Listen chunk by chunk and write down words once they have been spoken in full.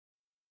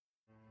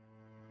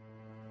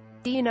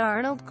Dean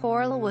Arnold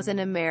Corll was an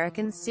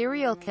American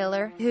serial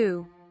killer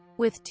who,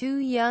 with two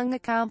young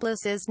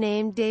accomplices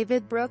named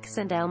David Brooks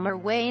and Elmer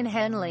Wayne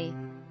Henley,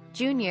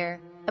 Jr.,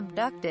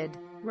 abducted,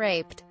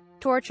 raped,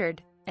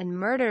 tortured, and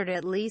murdered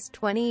at least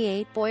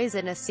 28 boys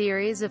in a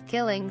series of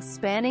killings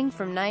spanning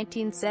from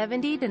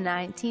 1970 to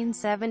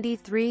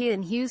 1973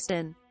 in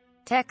Houston,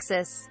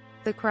 Texas.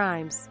 The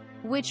crimes,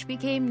 which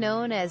became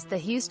known as the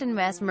Houston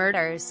Mass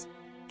Murders,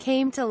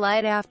 came to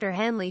light after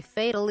Henley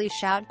fatally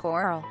shot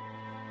Corll.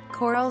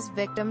 Corll's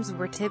victims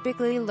were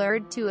typically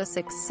lured to a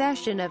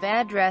succession of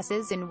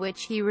addresses in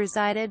which he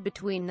resided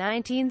between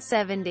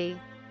 1970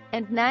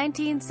 and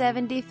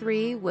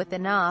 1973 with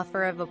an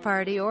offer of a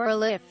party or a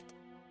lift.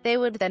 They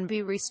would then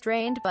be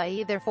restrained by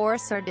either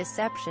force or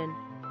deception,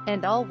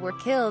 and all were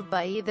killed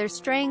by either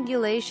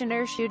strangulation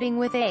or shooting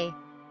with a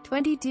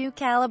 .22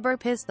 caliber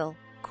pistol.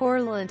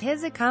 Corll and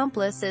his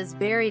accomplices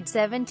buried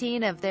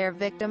 17 of their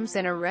victims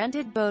in a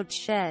rented boat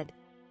shed.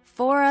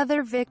 4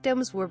 other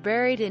victims were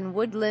buried in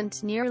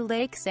woodland near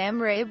Lake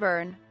Sam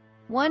Rayburn.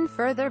 One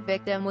further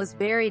victim was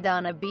buried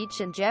on a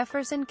beach in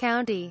Jefferson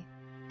County,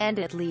 and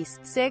at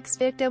least 6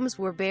 victims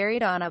were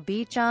buried on a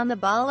beach on the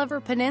Bolivar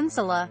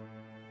Peninsula.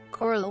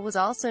 Corll was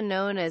also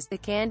known as the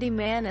Candy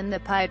Man and the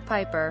Pied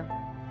Piper,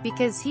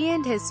 because he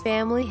and his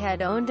family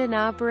had owned and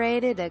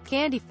operated a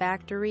candy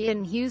factory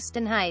in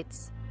Houston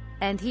Heights,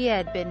 and he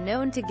had been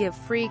known to give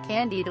free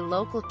candy to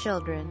local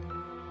children.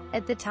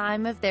 At the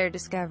time of their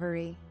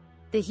discovery,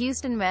 the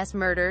Houston mass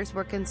murders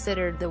were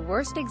considered the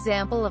worst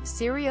example of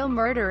serial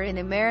murder in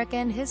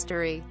American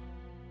history.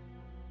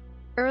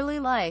 Early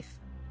life.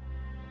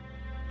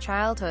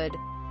 Childhood.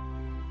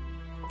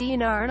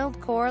 Dean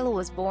Arnold Corll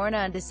was born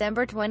on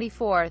December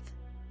 24,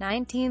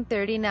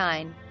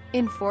 1939,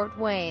 in Fort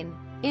Wayne,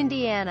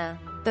 Indiana,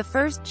 the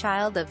first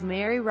child of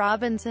Mary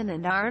Robinson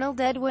and Arnold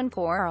Edwin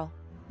Corll.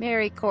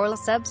 Mary Corll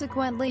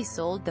subsequently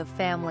sold the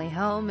family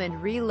home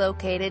and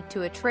relocated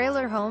to a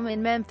trailer home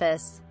in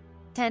Memphis,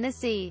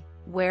 Tennessee,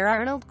 where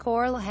Arnold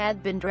Corll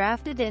had been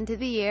drafted into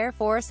the Air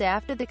Force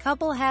after the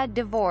couple had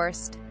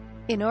divorced,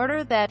 in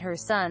order that her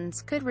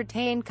sons could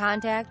retain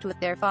contact with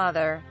their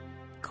father.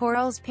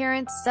 Corll's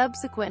parents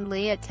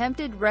subsequently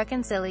attempted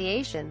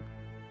reconciliation.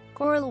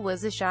 Corll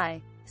was a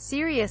shy,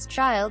 serious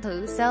child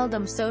who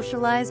seldom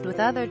socialized with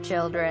other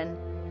children,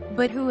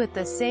 but who at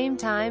the same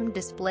time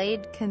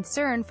displayed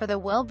concern for the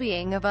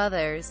well-being of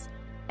others.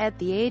 At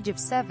the age of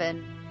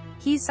 7,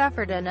 he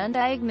suffered an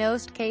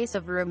undiagnosed case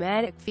of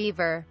rheumatic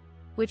fever,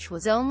 which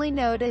was only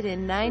noted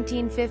in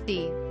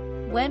 1950,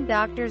 when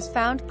doctors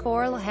found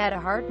Corll had a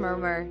heart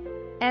murmur.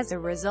 As a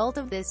result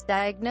of this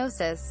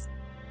diagnosis,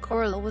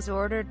 Corll was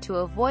ordered to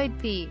avoid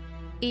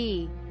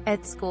P.E.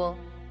 at school.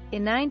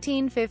 In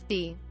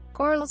 1950,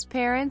 Corll's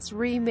parents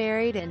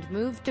remarried and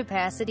moved to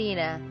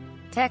Pasadena,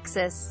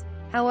 Texas.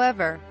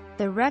 However,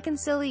 the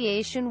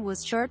reconciliation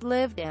was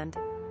short-lived and,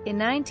 in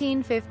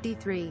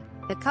 1953,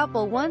 the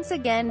couple once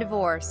again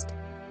divorced,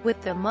 with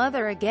the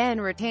mother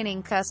again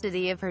retaining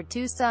custody of her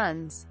 2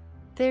 sons.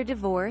 Their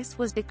divorce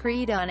was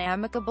decreed on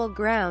amicable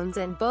grounds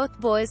and both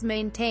boys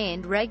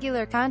maintained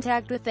regular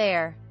contact with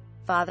their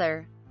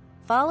father.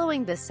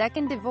 Following the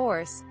second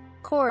divorce,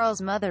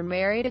 Corll's mother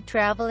married a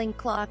traveling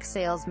clock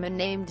salesman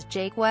named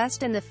Jake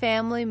West and the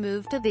family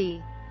moved to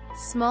the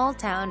small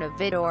town of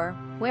Vidor,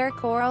 where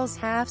Corll's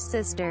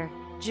half-sister,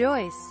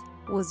 Joyce,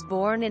 was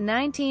born in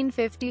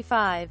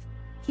 1955.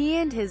 He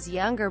and his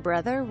younger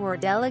brother were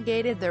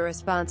delegated the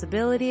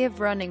responsibility of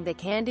running the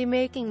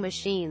candy-making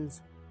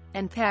machines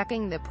and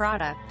packing the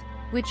product,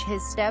 which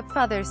his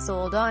stepfather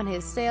sold on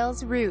his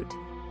sales route.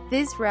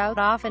 This route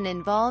often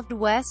involved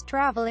West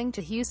traveling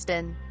to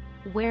Houston,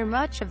 where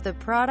much of the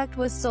product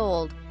was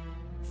sold.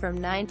 From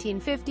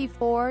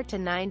 1954 to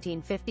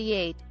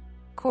 1958,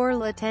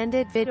 Corll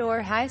attended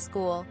Vidor High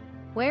School,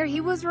 where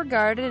he was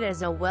regarded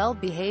as a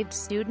well-behaved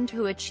student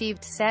who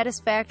achieved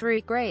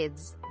satisfactory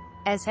grades.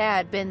 As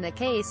had been the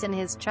case in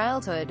his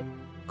childhood,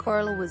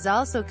 Corll was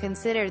also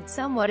considered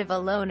somewhat of a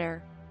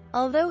loner,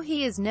 although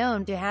he is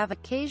known to have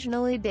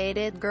occasionally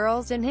dated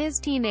girls in his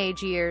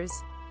teenage years.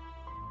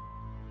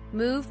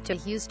 Moved to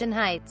Houston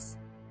Heights.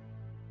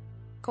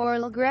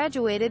 Corll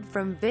graduated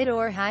from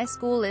Vidor High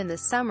School in the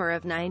summer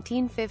of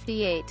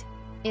 1958.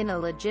 In a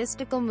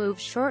logistical move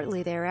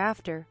shortly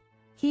thereafter,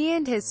 he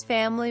and his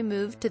family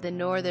moved to the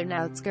northern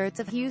outskirts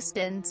of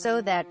Houston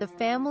so that the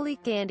family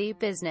candy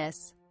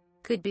business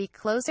could be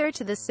closer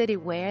to the city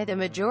where the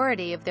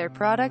majority of their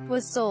product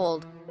was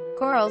sold.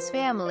 Corll's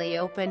family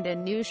opened a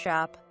new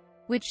shop,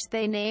 which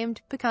they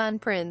named Pecan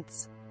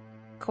Prince.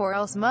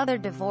 Corll's mother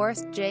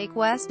divorced Jake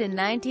West in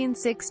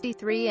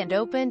 1963 and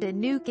opened a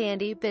new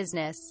candy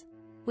business,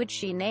 which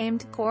she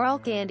named Corll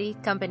Candy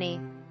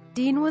Company.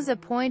 Dean was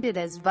appointed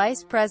as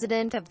vice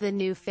president of the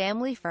new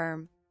family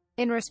firm.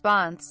 In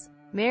response,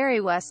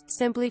 Mary West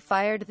simply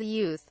fired the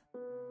youth.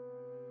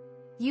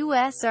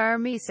 U.S.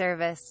 Army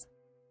service.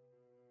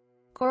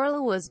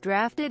 Corll was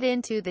drafted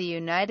into the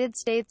United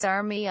States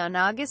Army on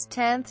August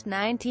 10,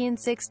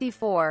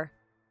 1964.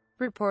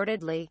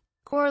 Reportedly,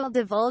 Corll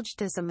divulged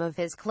to some of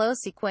his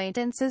close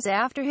acquaintances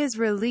after his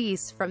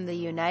release from the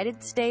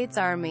United States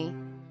Army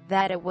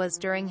that it was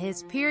during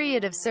his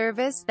period of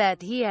service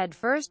that he had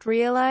first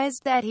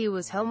realized that he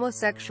was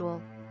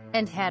homosexual,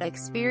 and had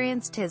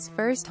experienced his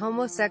first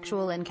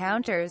homosexual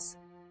encounters.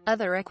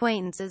 Other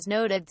acquaintances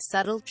noted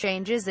subtle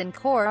changes in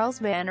Corll's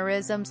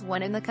mannerisms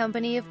when in the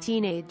company of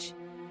teenage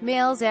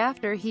males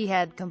after he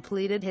had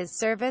completed his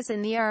service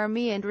in the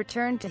Army and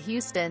returned to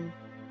Houston,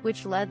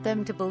 which led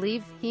them to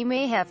believe he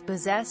may have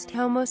possessed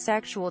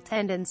homosexual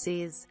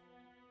tendencies.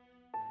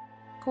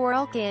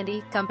 Corll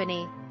Candy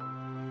Company.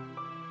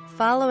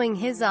 Following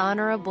his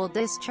honorable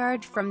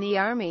discharge from the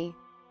Army,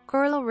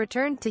 Corll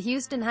returned to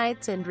Houston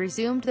Heights and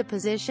resumed the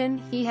position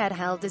he had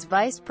held as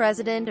vice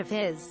president of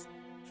his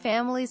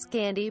family's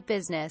candy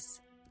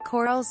business.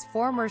 Corll's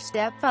former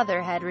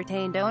stepfather had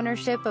retained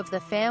ownership of the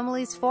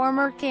family's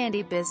former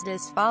candy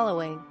business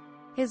following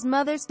his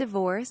mother's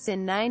divorce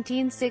in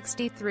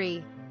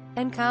 1963,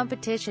 and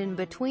competition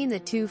between the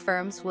two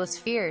firms was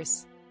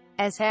fierce.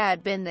 As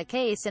had been the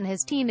case in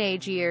his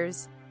teenage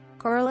years,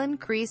 Corll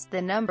increased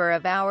the number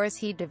of hours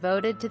he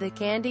devoted to the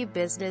candy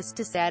business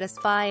to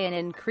satisfy an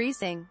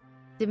increasing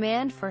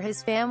demand for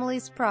his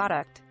family's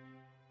product.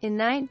 In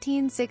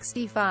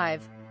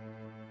 1965,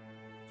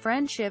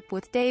 friendship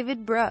with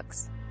David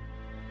Brooks.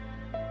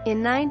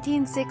 In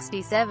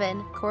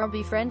 1967, Corll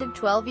befriended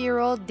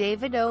 12-year-old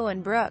David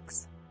Owen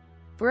Brooks.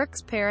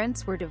 Brooks'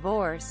 parents were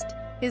divorced.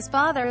 His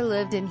father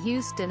lived in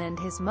Houston and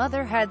his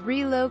mother had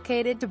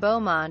relocated to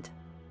Beaumont,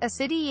 a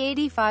city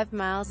 85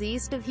 miles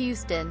east of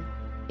Houston.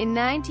 In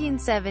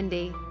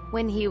 1970,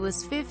 when he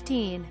was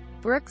 15,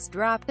 Brooks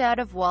dropped out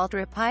of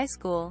Waltrip High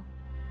School.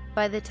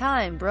 By the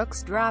time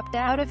Brooks dropped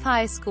out of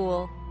high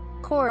school,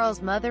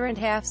 Corll's mother and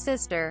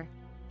half-sister,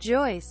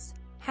 Joyce,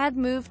 had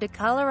moved to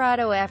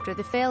Colorado after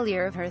the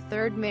failure of her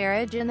third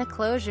marriage and the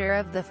closure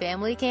of the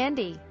family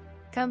candy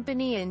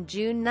company in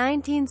June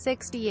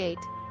 1968.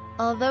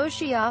 Although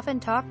she often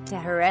talked to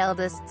her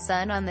eldest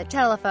son on the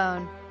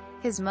telephone,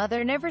 his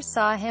mother never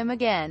saw him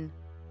again.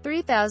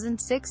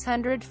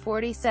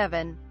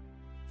 3647.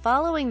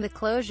 Following the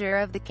closure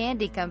of the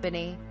candy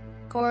company,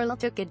 Corll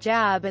took a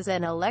job as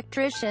an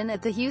electrician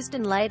at the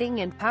Houston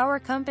Lighting and Power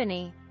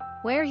Company,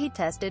 where he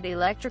tested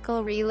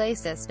electrical relay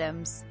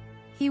systems.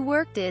 He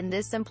worked in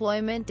this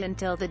employment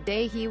until the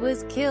day he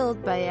was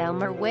killed by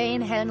Elmer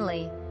Wayne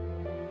Henley.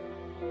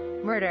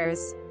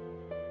 Murders.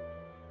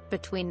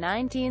 Between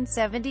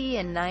 1970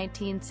 and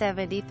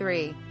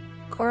 1973,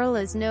 Corll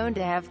is known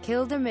to have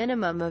killed a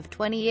minimum of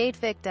 28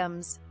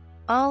 victims.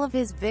 All of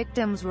his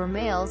victims were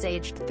males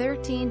aged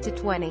 13 to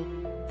 20,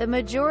 the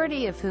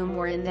majority of whom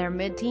were in their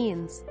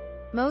mid-teens.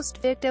 Most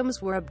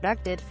victims were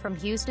abducted from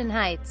Houston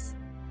Heights,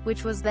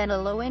 which was then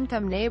a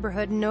low-income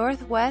neighborhood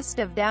northwest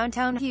of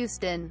downtown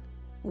Houston.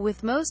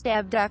 With most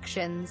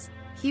abductions,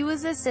 he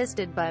was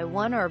assisted by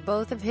one or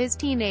both of his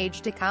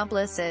teenaged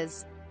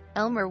accomplices,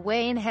 Elmer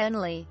Wayne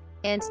Henley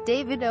and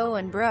David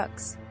Owen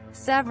Brooks.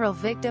 Several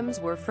victims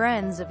were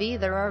friends of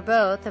either or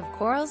both of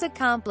Corll's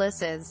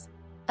accomplices.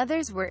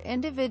 Others were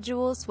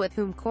individuals with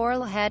whom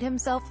Corll had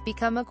himself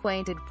become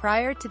acquainted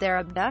prior to their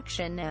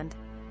abduction and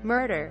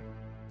murder.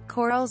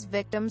 Corll's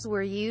victims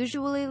were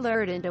usually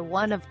lured into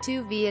one of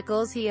two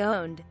vehicles he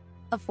owned,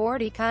 a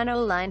Ford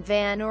Econoline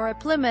van or a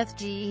Plymouth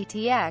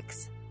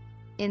GTX.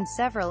 In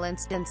several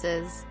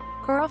instances,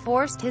 Corll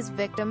forced his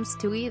victims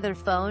to either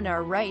phone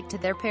or write to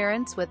their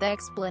parents with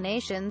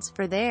explanations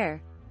for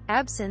their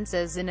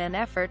absences in an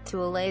effort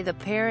to allay the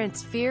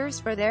parents' fears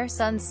for their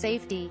son's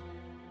safety.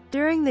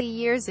 During the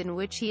years in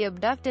which he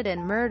abducted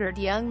and murdered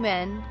young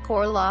men,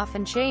 Corll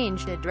often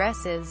changed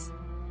addresses.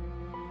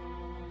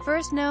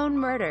 First known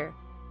murder.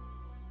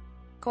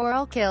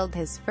 Corll killed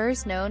his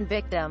first known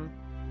victim,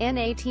 an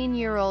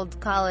 18-year-old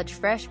college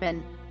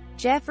freshman,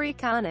 Jeffrey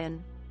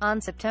Connon, on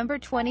September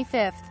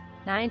 25,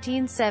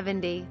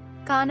 1970.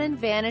 Connon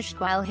vanished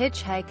while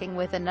hitchhiking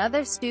with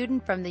another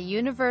student from the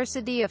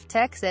University of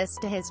Texas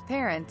to his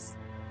parents'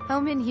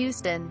 home in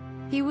Houston.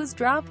 He was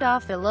dropped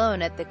off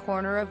alone at the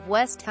corner of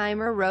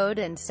Westheimer Road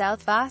and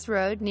South Foss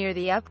Road near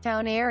the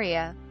Uptown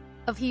area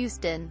of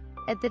Houston.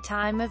 At the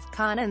time of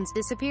Connon's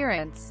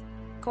disappearance,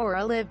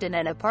 Corll lived in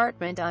an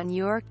apartment on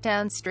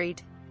Yorktown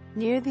Street,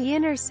 near the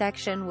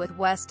intersection with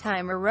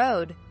Westheimer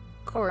Road.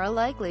 Corll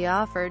likely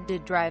offered to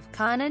drive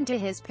Connon to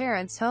his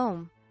parents'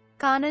 home.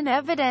 Connon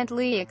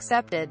evidently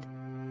accepted.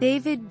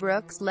 David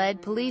Brooks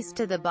led police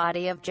to the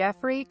body of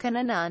Jeffrey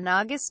Connon on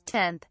August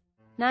 10,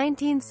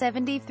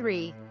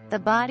 1973. The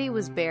body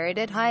was buried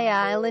at High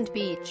Island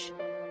Beach.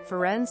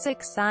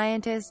 Forensic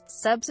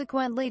scientists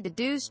subsequently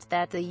deduced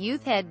that the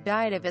youth had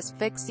died of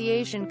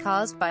asphyxiation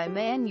caused by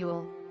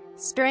manual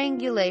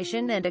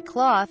strangulation and a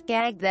cloth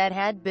gag that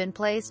had been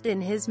placed in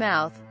his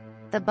mouth.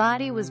 The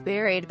body was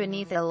buried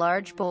beneath a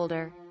large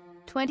boulder.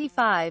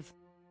 25.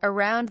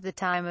 Around the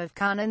time of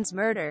Connon's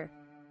murder,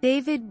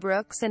 David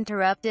Brooks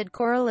interrupted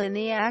Corll in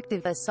the act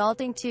of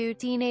assaulting two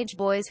teenage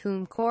boys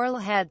whom Corll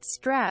had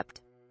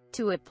strapped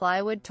to a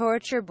plywood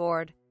torture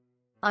board.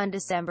 On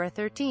December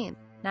 13,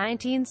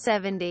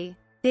 1970,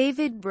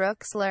 David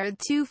Brooks lured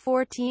two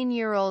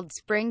 14-year-old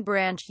Spring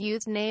Branch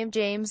youths named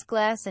James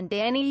Glass and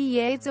Danny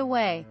Yates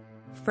away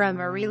from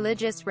a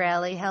religious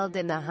rally held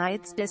in the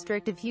Heights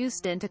district of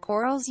Houston to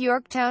Corll's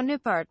Yorktown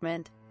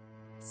apartment.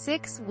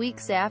 6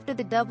 weeks after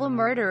the double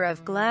murder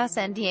of Glass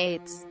and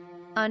Yates,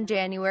 on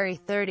January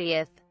 30,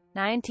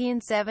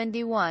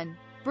 1971,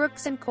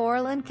 Brooks and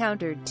Corll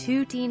encountered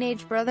two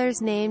teenage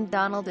brothers named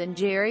Donald and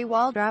Jerry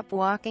Waldrop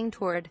walking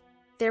toward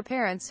their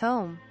parents'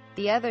 home.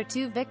 The other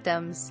two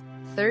victims,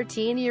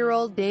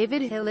 13-year-old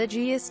David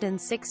Hilligiest and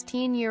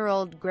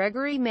 16-year-old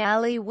Gregory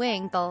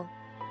Malley-Winkle,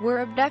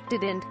 were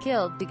abducted and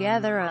killed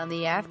together on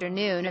the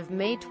afternoon of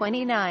May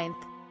 29,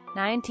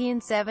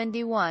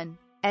 1971,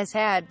 as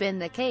had been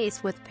the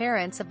case with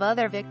parents of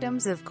other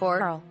victims of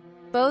Corll.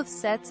 Both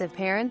sets of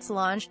parents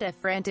launched a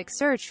frantic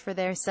search for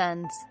their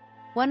sons.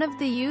 One of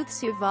the youths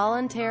who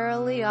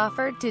voluntarily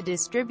offered to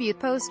distribute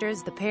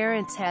posters the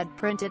parents had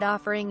printed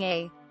offering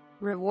a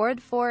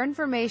reward for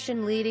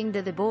information leading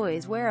to the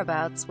boys'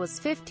 whereabouts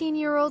was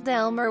 15-year-old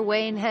Elmer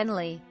Wayne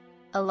Henley,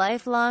 a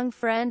lifelong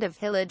friend of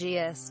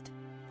Hilligiest.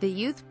 The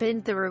youth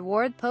pinned the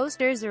reward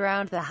posters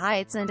around the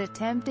Heights and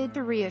attempted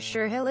to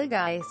reassure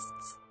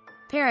Hilligiest's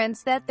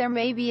parents that there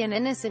may be an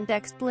innocent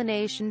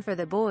explanation for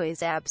the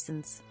boys'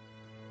 absence.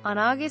 On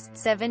August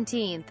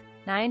 17,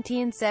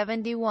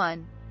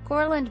 1971,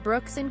 Corll and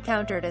Brooks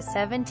encountered a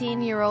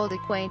 17-year-old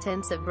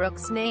acquaintance of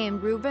Brooks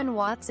named Reuben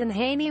Watson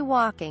Haney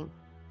walking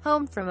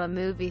home from a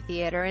movie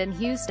theater in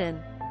Houston.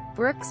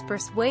 Brooks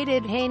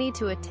persuaded Haney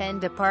to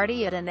attend a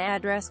party at an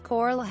address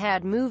Corll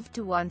had moved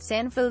to on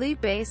San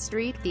Felipe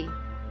Street the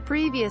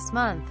previous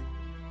month.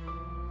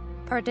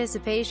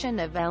 Participation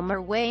of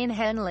Elmer Wayne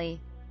Henley.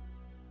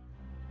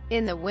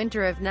 In the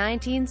winter of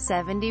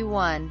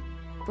 1971,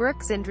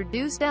 Brooks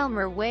introduced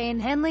Elmer Wayne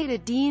Henley to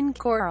Dean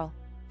Corll.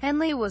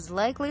 Henley was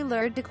likely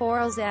lured to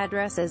Corll's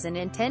address as an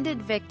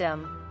intended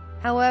victim.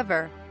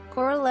 However,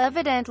 Corll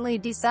evidently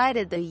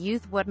decided the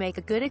youth would make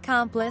a good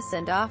accomplice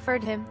and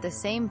offered him the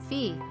same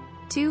fee,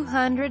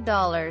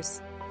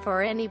 $200,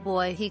 for any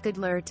boy he could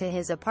lure to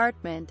his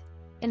apartment,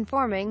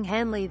 informing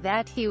Henley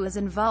that he was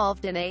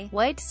involved in a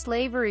white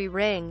slavery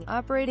ring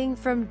operating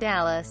from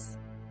Dallas.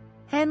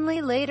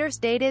 Henley later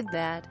stated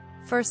that,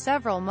 for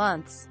several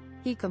months,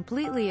 he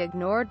completely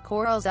ignored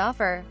Corll's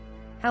offer.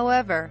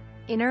 However,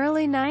 in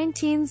early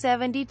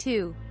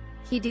 1972,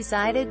 he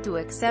decided to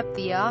accept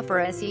the offer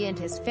as he and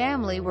his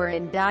family were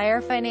in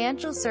dire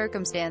financial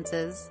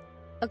circumstances.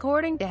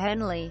 According to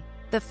Henley,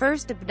 the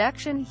first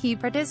abduction he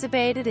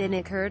participated in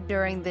occurred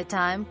during the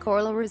time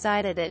Corll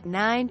resided at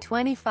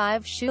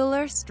 925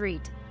 Schuler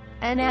Street,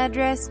 an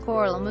address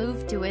Corll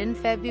moved to in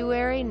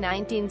February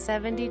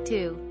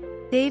 1972.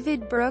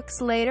 David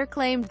Brooks later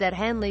claimed that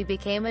Henley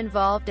became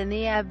involved in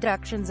the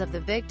abductions of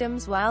the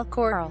victims while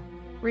Corll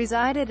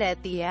resided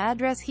at the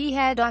address he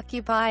had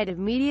occupied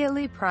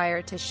immediately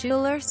prior to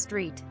Schuler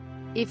Street.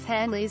 If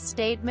Henley's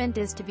statement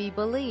is to be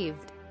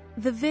believed,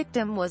 the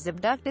victim was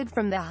abducted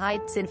from the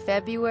Heights in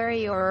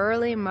February or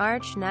early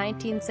March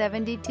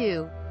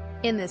 1972.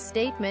 In the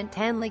statement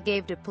Henley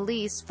gave to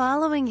police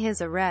following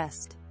his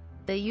arrest,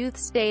 the youth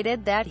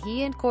stated that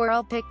he and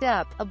Corll picked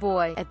up a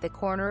boy at the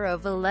corner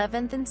of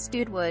 11th and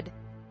Studwood.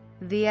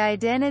 The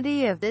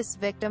identity of this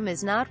victim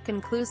is not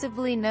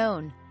conclusively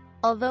known,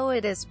 although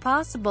it is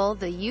possible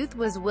the youth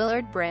was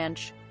Willard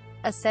Branch,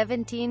 a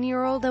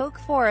 17-year-old Oak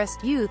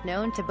Forest youth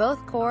known to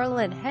both Corll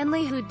and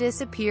Henley who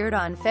disappeared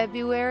on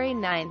February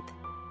 9,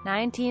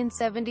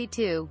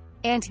 1972,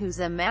 and whose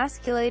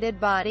emasculated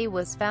body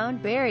was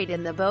found buried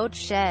in the boat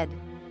shed.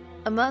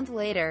 A month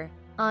later,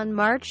 on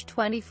March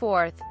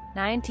 24,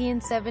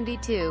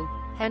 1972,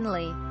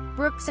 Henley,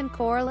 Brooks and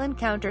Corll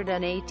encountered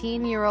an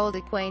 18-year-old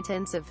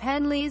acquaintance of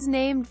Henley's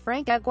named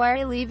Frank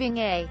Aguirre leaving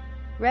a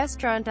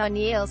restaurant on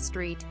Yale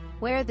Street,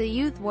 where the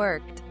youth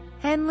worked.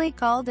 Henley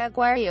called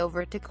Aguirre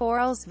over to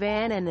Corll's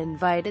van and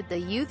invited the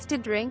youth to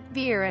drink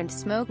beer and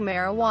smoke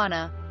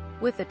marijuana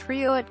with the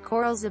trio at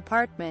Corll's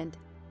apartment.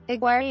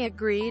 Aguirre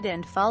agreed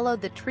and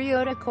followed the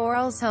trio to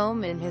Corll's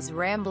home in his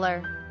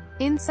Rambler.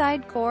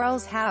 Inside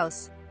Corll's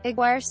house,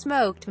 Aguirre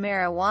smoked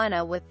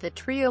marijuana with the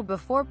trio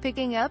before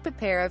picking up a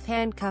pair of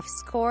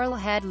handcuffs Corll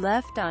had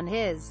left on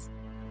his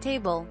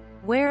table,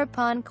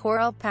 whereupon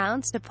Corll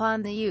pounced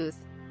upon the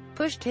youth,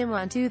 pushed him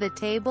onto the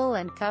table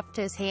and cuffed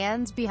his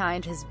hands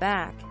behind his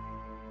back.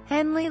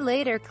 Henley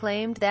later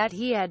claimed that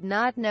he had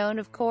not known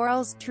of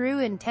Corll's true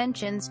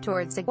intentions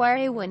towards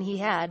Aguirre when he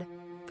had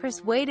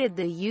persuaded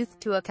the youth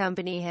to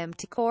accompany him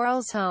to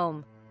Corll's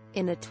home.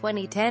 In a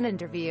 2010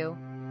 interview,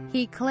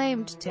 he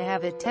claimed to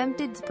have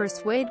attempted to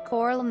persuade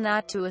Corll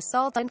not to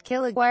assault and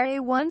kill Aguirre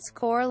once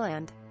Corll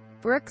and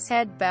Brooks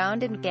had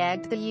bound and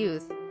gagged the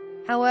youth.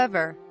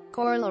 However,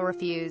 Corll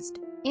refused,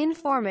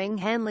 informing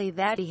Henley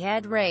that he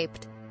had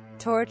raped,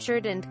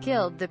 tortured and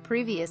killed the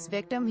previous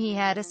victim he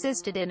had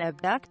assisted in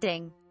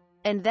abducting,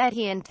 and that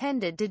he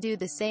intended to do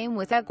the same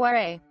with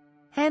Aguirre.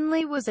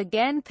 Henley was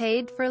again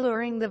paid for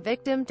luring the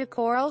victim to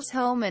Corll's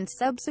home and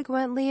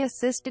subsequently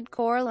assisted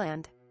Corll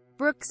and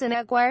Brooks in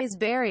Aguirre's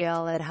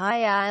burial at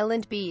High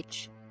Island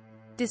Beach.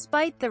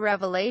 despite the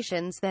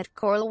revelations that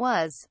Corll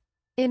was,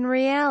 in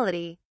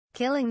reality,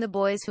 killing the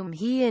boys whom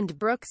he and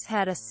Brooks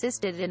had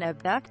assisted in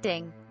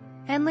abducting.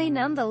 Henley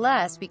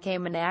nonetheless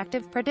became an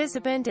active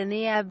participant in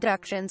the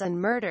abductions and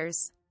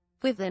murders.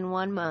 Within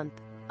 1 month,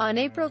 on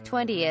April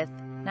 20,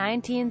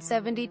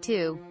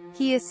 1972,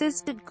 he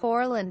assisted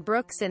Corll and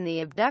Brooks in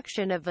the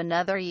abduction of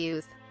another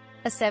youth,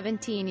 a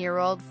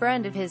 17-year-old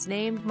friend of his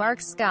named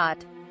Mark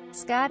Scott.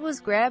 Scott was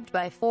grabbed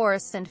by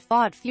force and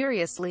fought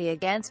furiously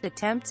against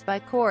attempts by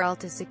Corll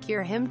to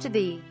secure him to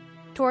the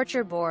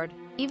torture board,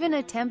 even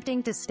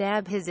attempting to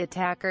stab his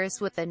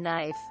attackers with a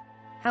knife.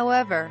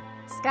 However,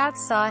 Scott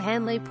saw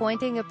Henley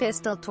pointing a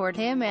pistol toward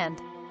him and,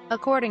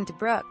 according to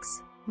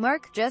Brooks,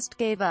 Mark just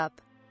gave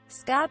up.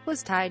 Scott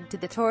was tied to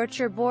the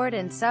torture board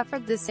and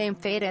suffered the same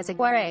fate as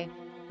Aguirre: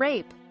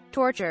 rape,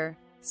 torture,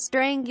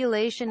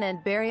 strangulation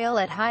and burial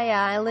at High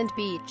Island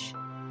Beach.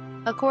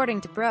 According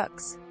to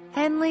Brooks,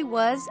 Henley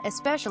was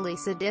especially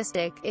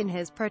sadistic in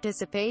his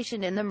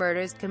participation in the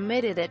murders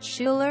committed at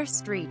Schuler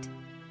Street.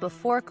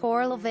 Before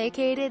Corll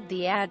vacated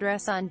the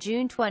address on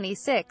June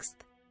 26,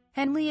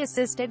 Henley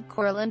assisted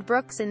Corll and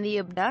Brooks in the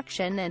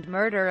abduction and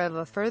murder of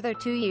a further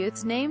 2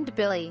 youths named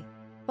Billy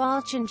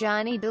Balch and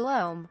Johnny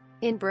DeLome.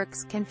 In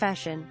Brooks'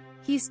 confession,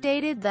 he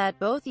stated that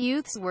both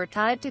youths were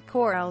tied to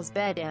Corll's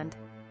bed and,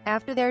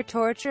 after their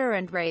torture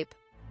and rape,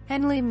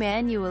 Henley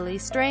manually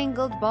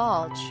strangled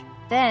Balch,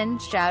 then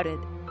shouted,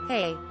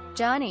 "Hey,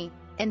 Johnny,"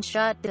 and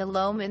shot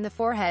DeLome in the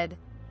forehead,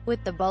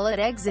 with the bullet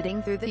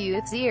exiting through the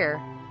youth's ear.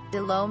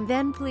 DeLome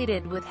then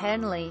pleaded with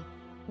Henley,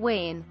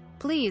 "Wayne,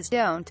 please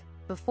don't,"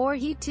 before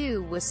he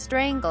too was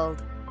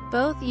strangled.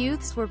 Both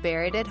youths were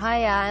buried at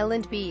High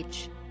Island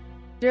Beach.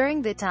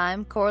 During the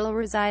time Corll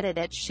resided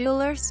at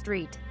Schuler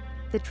Street,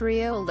 the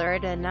trio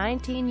lured a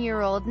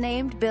 19-year-old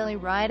named Billy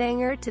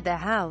Ridinger to the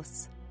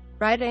house.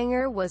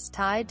 Ridinger was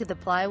tied to the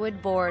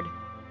plywood board,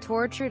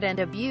 tortured and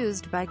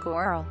abused by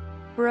Corll.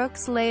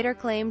 Brooks later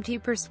claimed he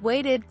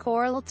persuaded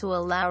Corll to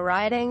allow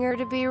Ridinger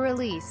to be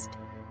released,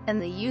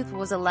 and the youth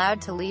was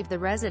allowed to leave the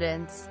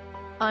residence.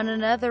 On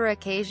another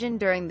occasion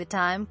during the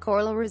time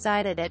Corll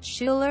resided at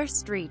Schuler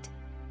Street,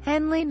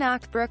 Henley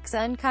knocked Brooks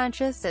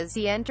unconscious as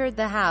he entered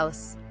the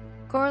house.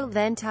 Corll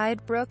then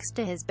tied Brooks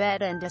to his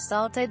bed and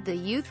assaulted the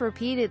youth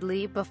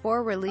repeatedly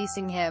before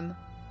releasing him.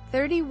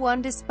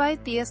 31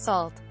 Despite the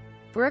assault,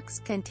 Brooks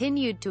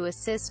continued to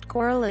assist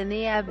Corll in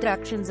the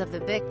abductions of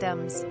the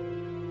victims.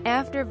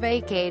 After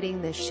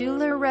vacating the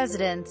Schuler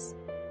residence,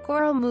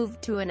 Corll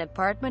moved to an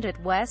apartment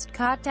at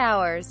Westcott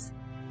Towers,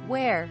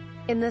 where,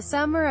 in the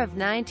summer of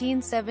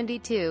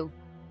 1972,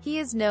 he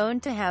is known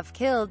to have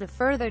killed a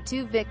further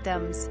 2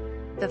 victims.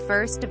 The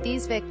first of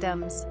these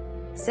victims,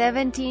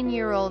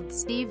 17-year-old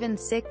Stephen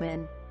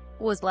Sickman,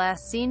 was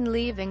last seen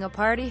leaving a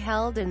party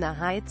held in the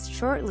Heights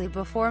shortly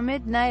before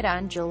midnight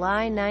on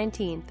July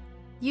 19.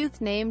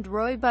 Youth named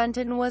Roy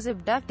Bunton was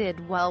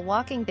abducted while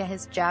walking to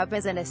his job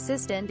as an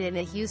assistant in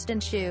a Houston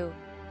shoe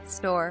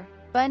store.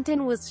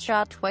 Bunton was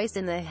shot twice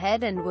in the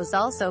head and was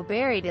also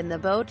buried in the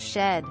boat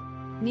shed.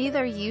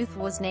 Neither youth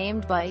was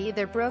named by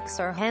either Brooks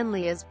or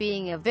Henley as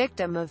being a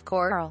victim of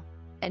Corll,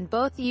 and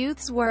both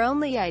youths were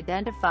only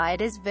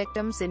identified as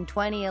victims in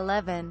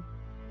 2011.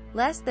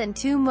 Less than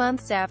 2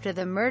 months after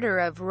the murder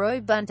of Roy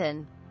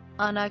Bunton,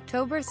 on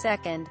October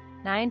 2,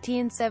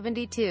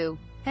 1972,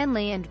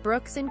 Henley and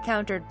Brooks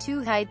encountered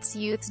 2 Heights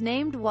youths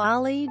named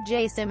Wally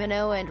J.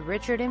 Simino and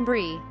Richard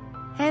Embry.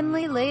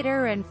 Henley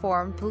later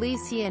informed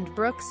police he and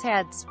Brooks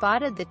had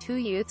spotted the 2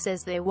 youths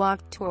as they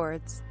walked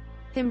towards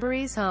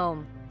Embry's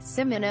home.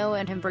 Simino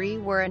and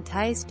Embry were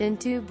enticed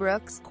into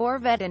Brooks'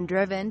 Corvette and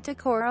driven to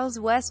Corll's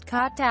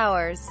Westcott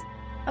Towers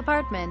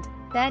apartment.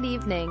 That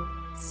evening,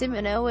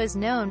 Simino is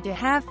known to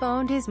have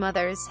phoned his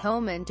mother's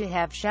home and to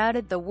have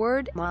shouted the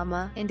word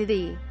 "Mama" into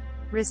the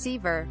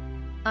receiver.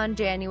 On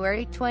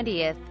January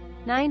 20,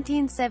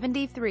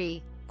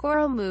 1973,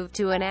 Corll moved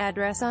to an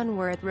address on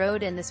Worth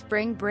Road in the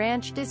Spring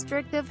Branch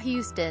district of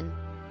Houston.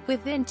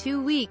 Within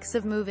 2 weeks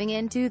of moving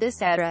into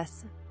this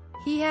address,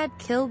 he had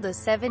killed a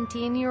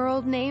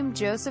 17-year-old named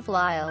Joseph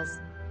Lyles.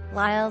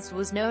 Lyles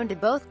was known to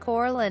both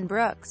Corll and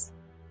Brooks.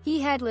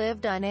 He had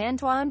lived on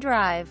Antoine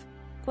Drive,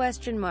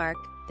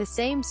 the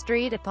same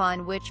street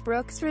upon which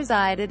Brooks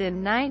resided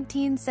in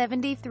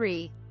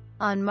 1973.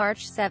 On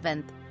March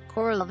 7,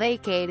 Corll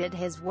vacated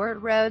his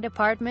Worth Road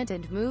apartment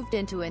and moved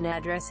into an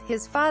address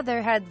his father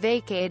had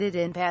vacated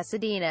in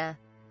Pasadena.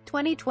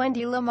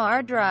 2020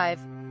 Lamar Drive.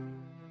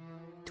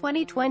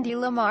 2020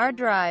 Lamar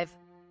Drive.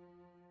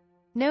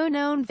 No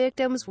known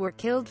victims were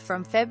killed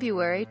from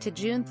February to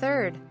June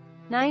 3,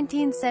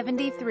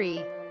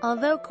 1973.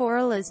 Although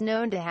Corll is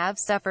known to have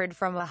suffered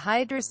from a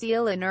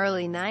hydrocele in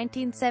early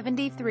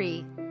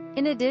 1973.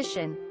 In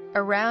addition,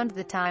 around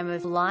the time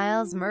of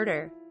Lyle's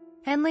murder,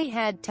 Henley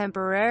had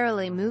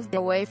temporarily moved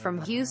away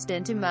from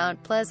Houston to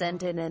Mount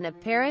Pleasant in an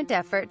apparent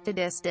effort to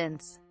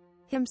distance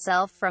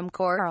himself from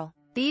Corll.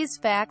 These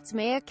facts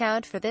may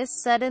account for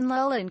this sudden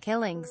lull in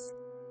killings.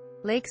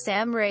 Lake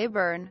Sam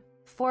Rayburn.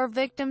 4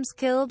 victims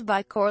killed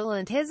by Corll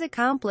and his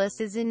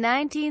accomplices in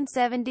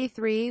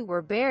 1973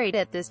 were buried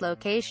at this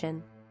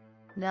location.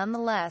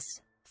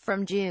 Nonetheless,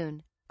 from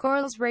June,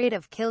 Corll's rate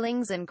of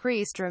killings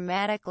increased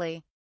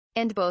dramatically,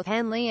 and both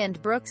Henley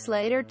and Brooks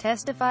later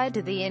testified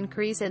to the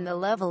increase in the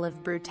level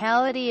of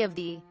brutality of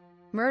the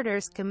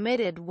murders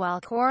committed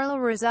while Corll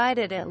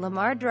resided at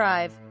Lamar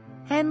Drive.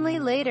 Henley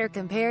later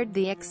compared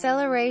the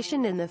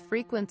acceleration in the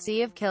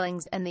frequency of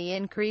killings and the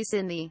increase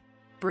in the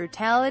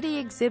brutality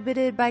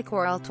exhibited by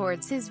Corll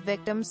towards his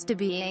victims to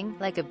being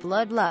like a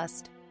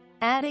bloodlust,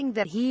 adding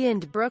that he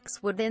and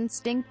Brooks would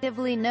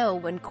instinctively know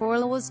when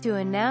Corll was to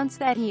announce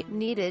that he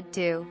needed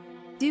to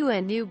do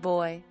a new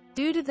boy,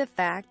 due to the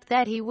fact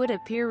that he would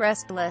appear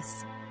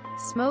restless,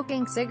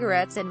 smoking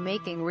cigarettes and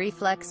making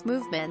reflex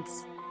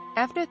movements.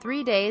 After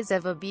 3 days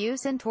of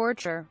abuse and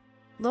torture,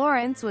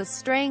 Lawrence was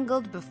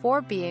strangled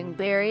before being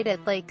buried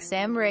at Lake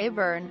Sam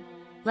Rayburn.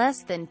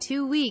 Less than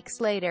 2 weeks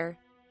later,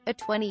 a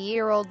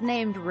 20-year-old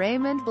named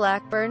Raymond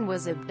Blackburn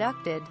was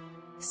abducted,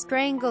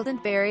 strangled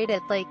and buried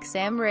at Lake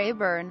Sam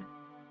Rayburn.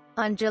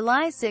 On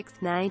July 6,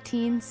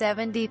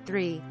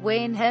 1973,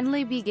 Wayne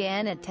Henley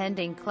began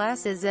attending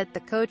classes at the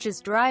coach's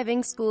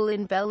driving school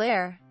in Bel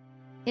Air.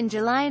 In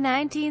July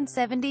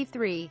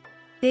 1973,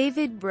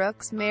 David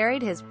Brooks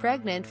married his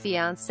pregnant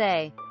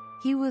fiancée.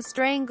 He was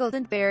strangled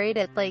and buried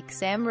at Lake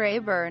Sam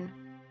Rayburn.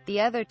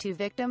 The other two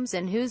victims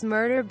in whose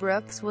murder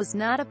Brooks was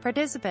not a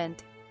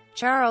participant,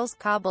 Charles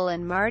Cobble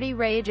and Marty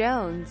Ray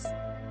Jones,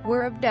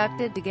 were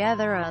abducted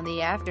together on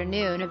the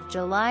afternoon of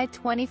July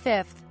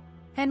 25.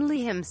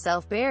 Henley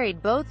himself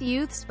buried both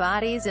youths'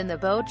 bodies in the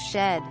boat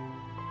shed.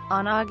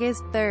 On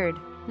August 3,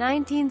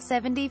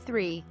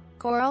 1973,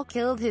 Corll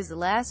killed his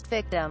last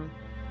victim,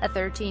 a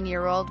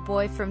 13-year-old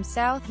boy from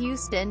South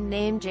Houston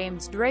named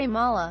James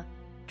Dremala.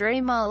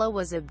 Dremala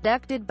was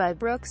abducted by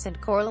Brooks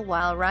and Corll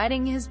while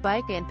riding his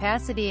bike in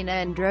Pasadena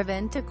and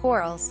driven to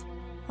Corll's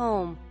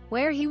home,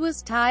 where he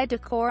was tied to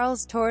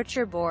Corll's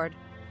torture board,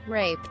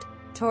 raped,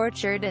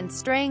 tortured and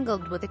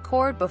strangled with a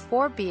cord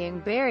before being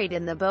buried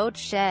in the boat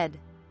shed.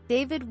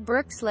 David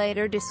Brooks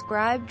later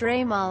described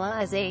Dremala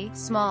as a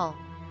small,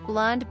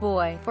 blond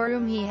boy for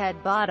whom he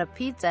had bought a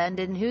pizza and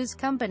in whose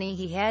company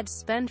he had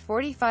spent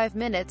 45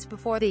 minutes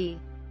before the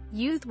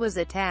youth was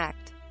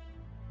attacked.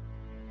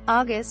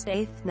 August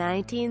 8,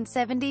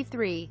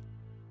 1973.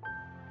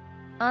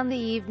 On the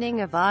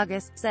evening of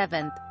August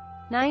 7,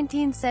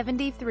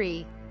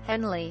 1973,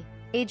 Henley,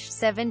 aged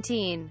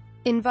 17,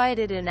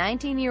 invited a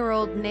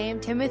 19-year-old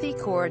named Timothy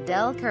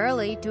Cordell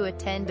Curley to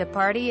attend a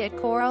party at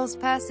Corll's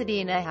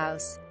Pasadena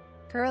house.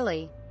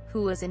 Curley,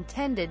 who was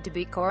intended to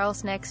be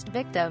Corll's next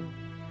victim,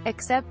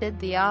 accepted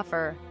the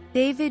offer.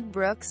 David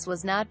Brooks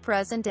was not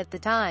present at the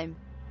time.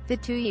 The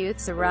two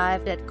youths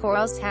arrived at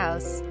Corll's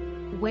house,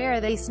 where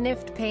they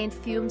sniffed paint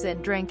fumes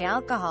and drank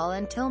alcohol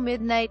until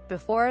midnight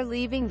before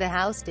leaving the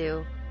house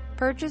to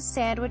purchase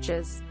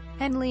sandwiches.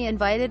 Henley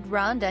invited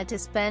Rhonda to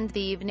spend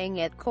the evening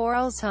at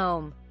Corll's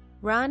home.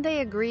 Rhonda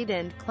agreed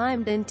and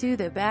climbed into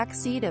the back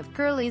seat of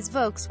Curley's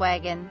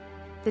Volkswagen.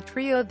 The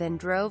trio then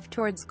drove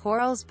towards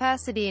Corll's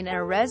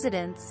Pasadena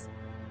residence.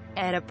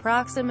 At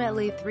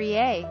approximately 3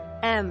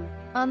 a.m.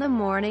 on the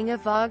morning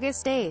of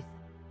August 8,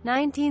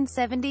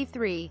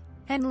 1973,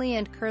 Henley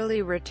and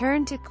Curley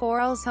returned to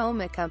Corll's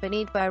home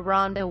accompanied by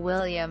Rhonda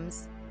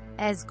Williams,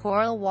 as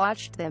Corll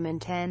watched them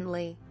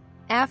intently.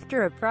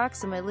 After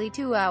approximately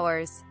 2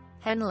 hours,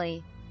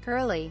 Henley,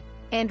 Curley,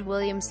 and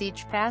Williams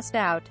each passed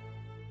out.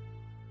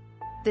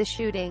 The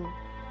shooting.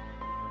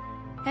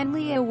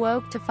 Henley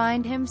awoke to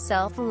find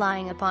himself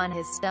lying upon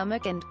his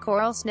stomach and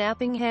Corll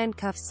snapping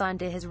handcuffs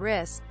onto his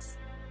wrists.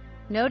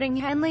 Noting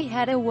Henley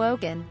had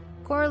awoken,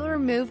 Corll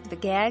removed the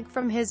gag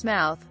from his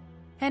mouth.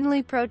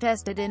 Henley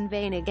protested in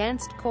vain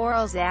against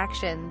Corll's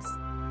actions,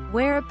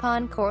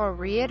 whereupon Corll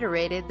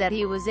reiterated that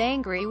he was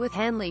angry with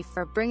Henley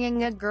for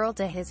bringing a girl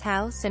to his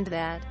house and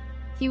that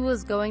he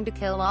was going to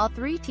kill all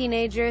 3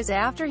 teenagers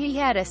after he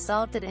had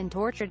assaulted and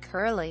tortured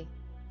Curley.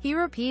 He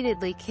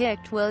repeatedly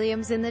kicked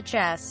Williams in the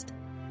chest.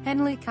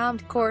 Henley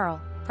calmed Corll,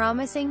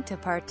 promising to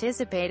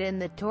participate in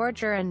the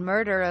torture and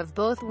murder of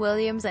both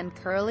Williams and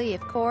Curley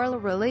if Corll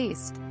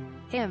released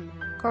him.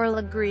 Corll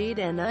agreed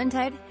and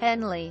untied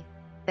Henley,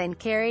 then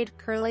carried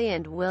Curley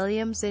and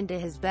Williams into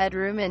his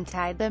bedroom and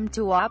tied them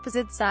to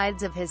opposite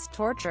sides of his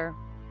torture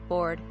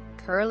board,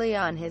 Curley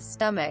on his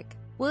stomach,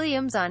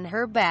 Williams on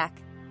her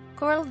back.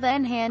 Corll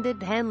then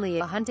handed Henley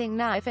a hunting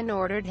knife and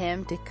ordered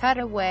him to cut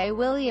away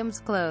Williams'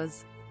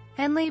 clothes.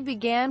 Henley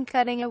began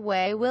cutting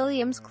away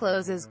Williams'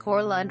 clothes as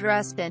Corll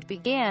undressed and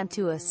began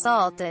to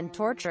assault and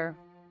torture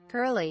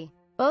Curley.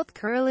 Both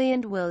Curley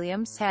and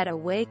Williams had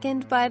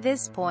awakened by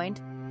this point.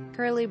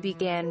 Curley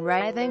began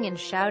writhing and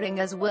shouting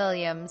as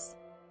Williams,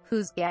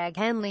 whose gag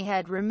Henley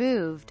had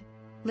removed,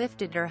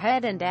 lifted her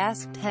head and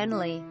asked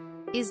Henley,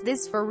 "Is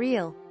this for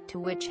real?" To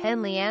which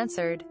Henley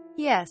answered,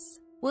 "Yes."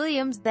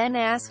 Williams then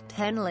asked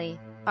Henley,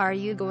 "Are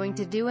you going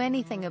to do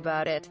anything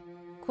about it?"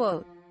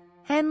 Quote.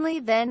 Henley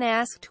then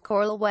asked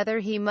Corll whether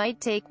he might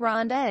take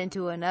Rhonda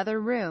into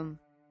another room.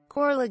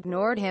 Corll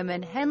ignored him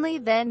and Henley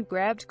then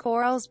grabbed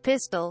Corll's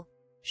pistol,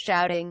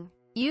 shouting,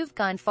 "You've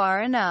gone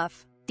far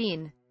enough,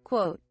 Dean."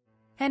 Quote.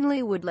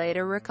 Henley would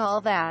later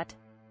recall that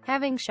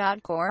having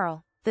shot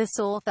Corll. The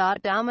sole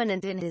thought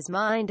dominant in his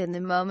mind in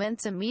the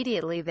moments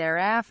immediately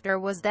thereafter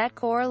was that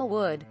Corll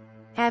would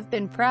have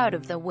been proud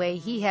of the way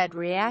he had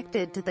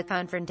reacted to the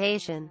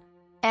confrontation,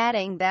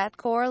 adding that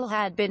Corll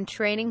had been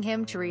training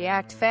him to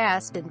react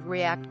fast and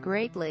react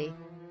greatly,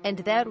 and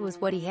that was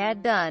what he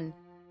had done.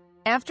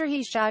 After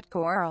he shot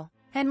Corll,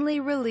 Henley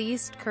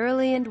released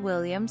Curley and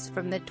Williams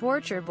from the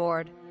torture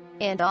board,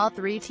 and all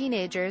three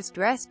teenagers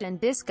dressed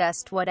and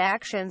discussed what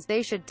actions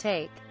they should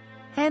take.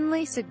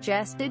 Henley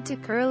suggested to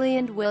Curley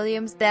and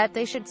Williams that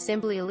they should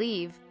simply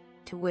leave,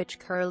 to which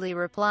Curley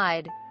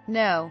replied,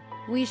 "No,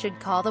 we should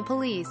call the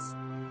police."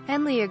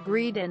 Henley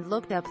agreed and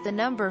looked up the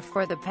number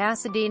for the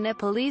Pasadena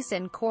police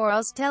in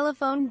Corll's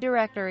telephone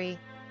directory.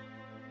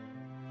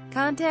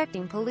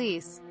 Contacting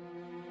police.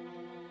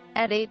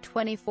 At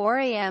 8:24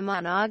 a.m.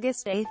 on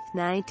August 8,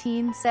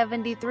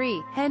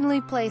 1973, Henley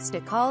placed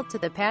a call to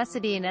the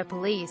Pasadena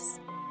police.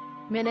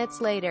 Minutes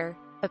later,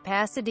 a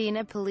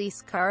Pasadena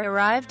police car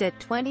arrived at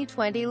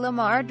 2020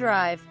 Lamar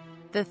Drive.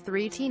 The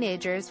three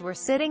teenagers were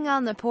sitting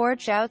on the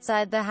porch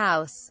outside the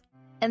house,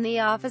 and the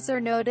officer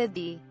noted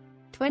the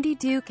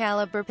 .22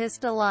 caliber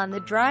pistol on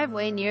the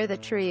driveway near the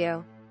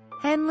trio.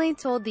 Henley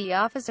told the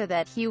officer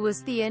that he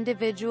was the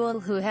individual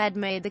who had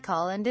made the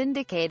call and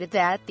indicated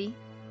that the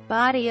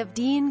body of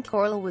Dean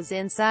Corll was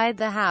inside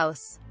the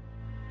house.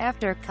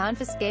 After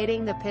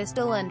confiscating the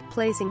pistol and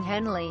placing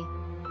Henley,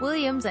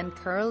 Williams and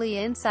Curley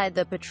inside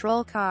the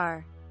patrol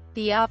car,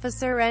 the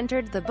officer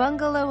entered the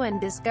bungalow and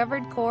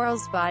discovered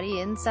Corll's body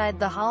inside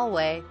the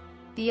hallway.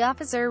 The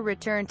officer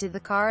returned to the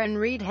car and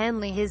read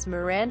Henley his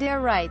Miranda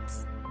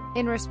rights.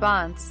 In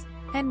response,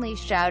 Henley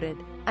shouted,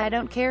 "I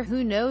don't care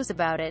who knows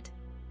about it.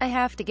 I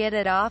have to get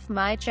it off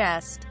my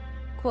chest."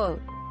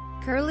 Quote.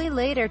 Curley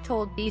later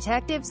told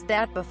detectives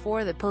that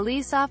before the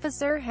police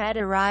officer had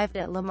arrived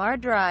at Lamar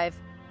Drive,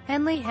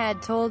 Henley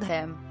had told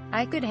him,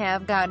 "I could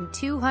have gotten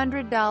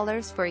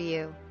 $200 for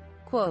you."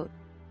 Quote.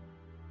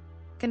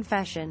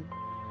 Confession.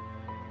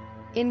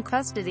 In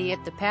custody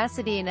at the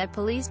Pasadena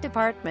Police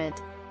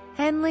Department,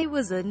 Henley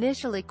was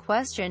initially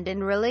questioned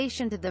in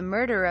relation to the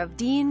murder of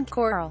Dean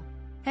Corll.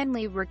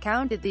 Henley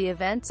recounted the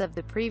events of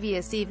the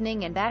previous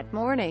evening and that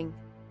morning,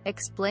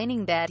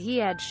 explaining that he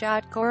had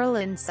shot Corll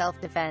in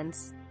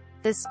self-defense.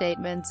 The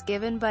statements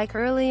given by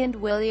Curley and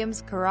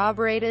Williams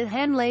corroborated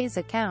Henley's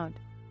account,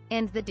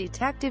 and the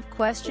detective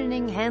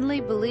questioning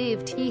Henley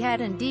believed he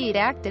had indeed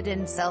acted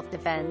in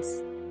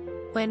self-defense.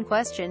 When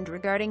questioned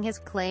regarding his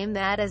claim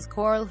that as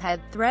Corll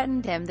had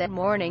threatened him that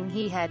morning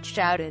he had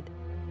shouted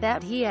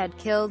that he had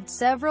killed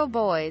several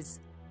boys,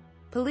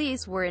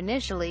 police were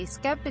initially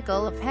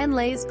skeptical of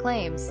Henley's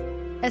claims,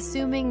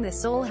 assuming the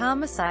sole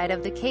homicide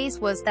of the case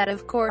was that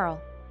of Corll,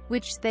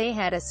 which they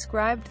had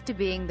ascribed to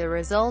being the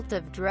result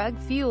of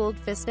drug-fueled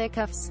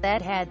fisticuffs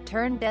that had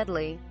turned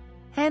deadly.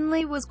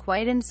 Henley was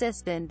quite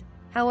insistent,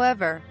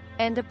 however,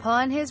 and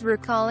upon his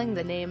recalling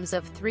the names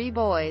of three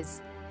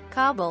boys,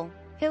 Cobble,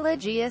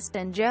 Hilligiest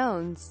and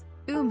Jones,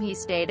 whom he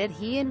stated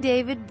he and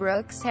David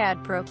Brooks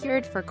had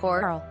procured for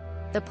Corll,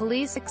 the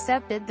police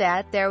accepted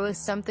that there was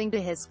something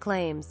to his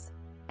claims,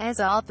 as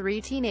all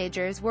three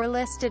teenagers were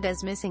listed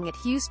as missing at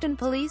Houston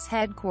Police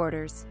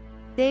Headquarters.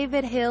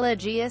 David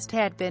Hilligiest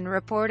had been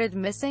reported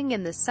missing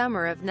in the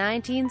summer of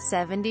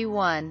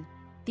 1971.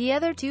 The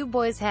other two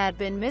boys had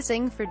been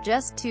missing for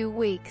just 2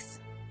 weeks.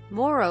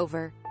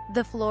 Moreover,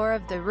 the floor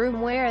of the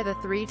room where the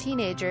three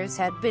teenagers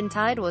had been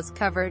tied was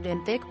covered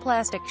in thick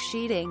plastic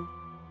sheeting.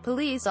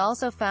 Police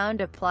also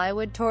found a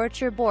plywood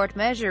torture board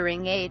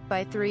measuring 8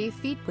 by 3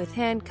 feet with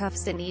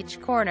handcuffs in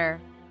each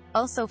corner.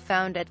 Also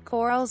found at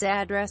Corll's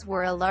address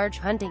were a large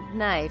hunting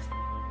knife,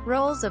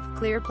 rolls of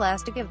clear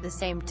plastic of the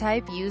same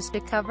type used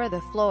to cover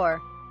the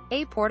floor,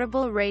 a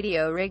portable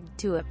radio rigged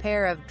to a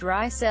pair of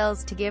dry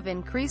cells to give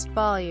increased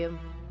volume.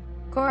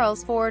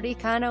 Corll's Ford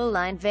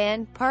Econoline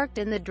van parked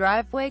in the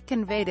driveway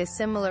conveyed a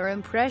similar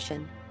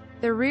impression.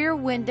 The rear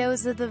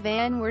windows of the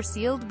van were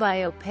sealed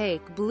by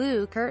opaque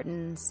blue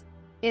curtains.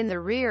 In the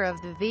rear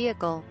of the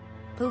vehicle,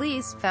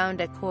 police found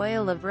a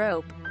coil of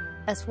rope,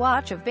 a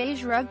swatch of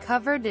beige rug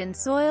covered in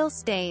soil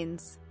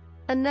stains.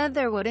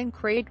 Another wooden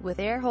crate with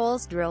air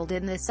holes drilled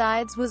in the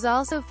sides was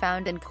also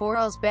found in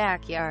Corll's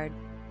backyard.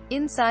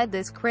 Inside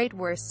this crate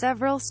were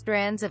several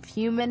strands of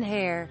human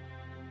hair.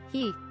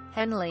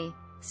 Henley,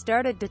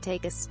 started to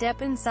take a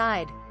step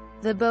inside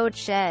the boat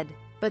shed,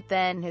 but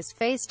then his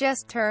face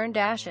just turned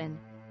ashen.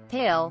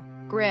 Pale,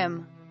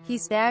 grim, he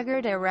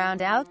staggered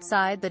around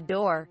outside the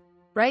door.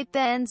 "Right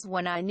then's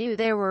when I knew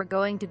there were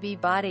going to be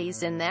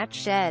bodies in that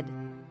shed."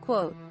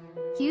 Quote.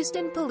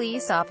 Houston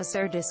police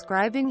officer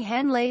describing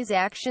Henley's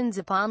actions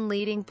upon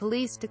leading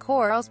police to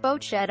Corll's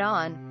boat shed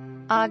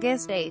on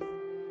August 8.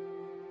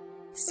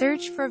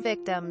 Search for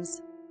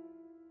victims.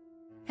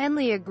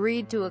 Henley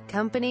agreed to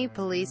accompany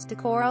police to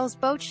Corll's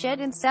boat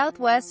shed in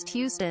southwest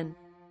Houston,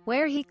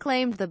 where he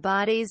claimed the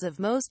bodies of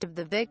most of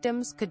the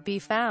victims could be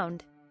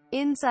found.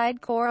 Inside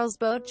Corll's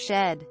boat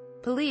shed,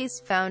 police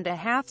found a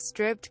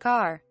half-stripped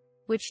car,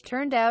 which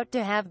turned out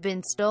to have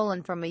been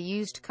stolen from a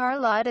used car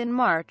lot in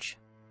March,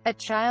 a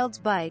child's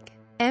bike,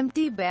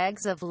 empty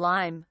bags of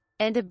lime,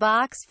 and a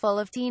box full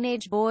of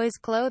teenage boys'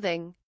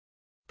 clothing.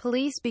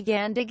 Police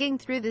began digging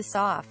through the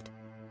soft,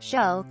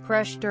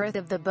 shell-crushed earth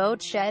of the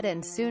boat shed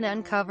and soon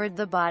uncovered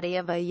the body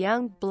of a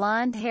young,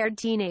 blonde-haired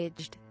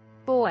teenaged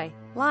boy,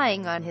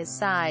 lying on his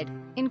side,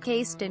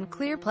 encased in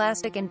clear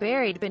plastic and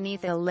buried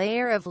beneath a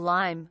layer of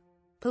lime.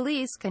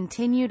 Police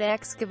continued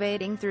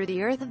excavating through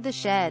the earth of the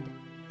shed,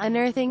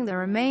 unearthing the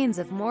remains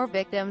of more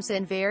victims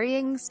in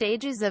varying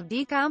stages of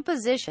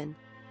decomposition,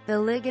 the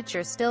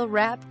ligature still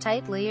wrapped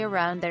tightly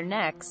around their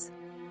necks.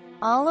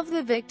 All of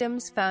the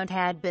victims found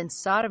had been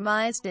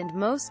sodomized, and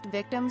most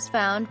victims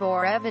found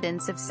bore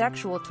evidence of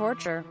sexual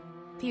torture.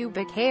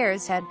 Pubic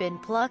hairs had been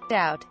plucked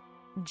out,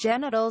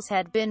 genitals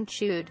had been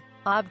chewed,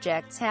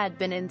 objects had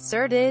been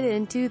inserted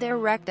into their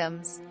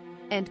rectums,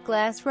 and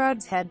glass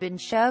rods had been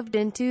shoved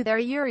into their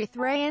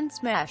urethra and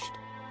smashed.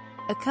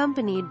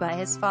 Accompanied by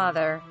his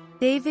father,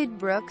 David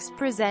Brooks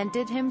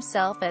presented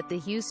himself at the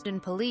Houston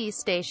police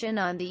station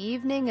on the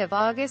evening of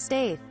August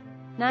 8,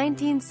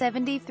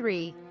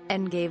 1973,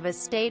 and gave a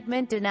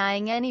statement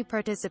denying any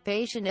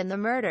participation in the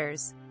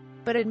murders,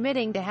 but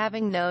admitting to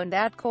having known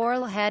that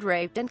Corll had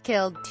raped and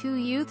killed 2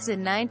 youths in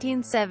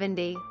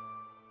 1970.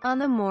 On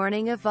the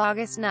morning of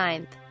August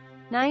 9,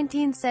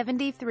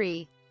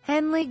 1973,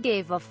 Henley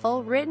gave a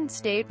full written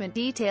statement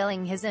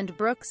detailing his and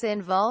Brooks'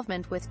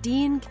 involvement with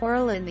Dean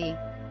Corll in the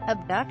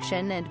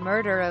abduction and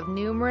murder of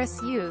numerous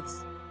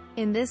youths.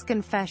 In this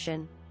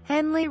confession,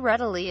 Henley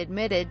readily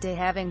admitted to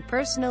having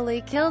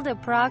personally killed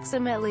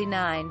approximately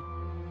 9.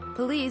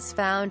 Police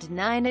found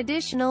 9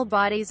 additional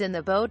bodies in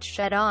the boat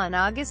shed on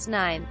August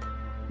 9,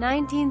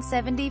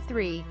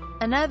 1973.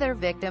 Another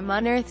victim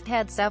unearthed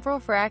had several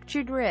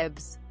fractured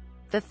ribs.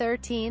 The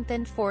 13th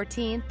and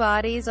 14th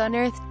bodies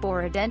unearthed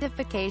bore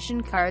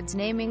identification cards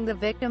naming the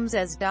victims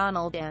as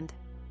Donald and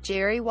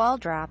Jerry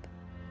Waldrop.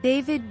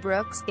 David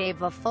Brooks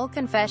gave a full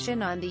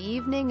confession on the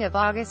evening of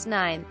August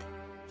 9.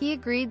 He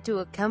agreed to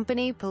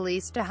accompany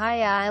police to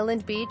High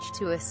Island Beach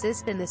to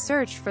assist in the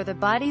search for the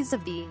bodies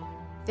of the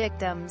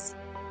victims.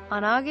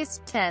 On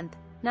August 10,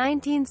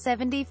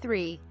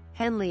 1973,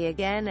 Henley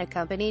again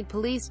accompanied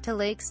police to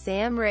Lake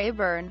Sam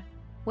Rayburn,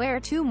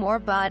 where 2 more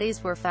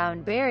bodies were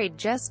found buried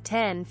just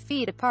 10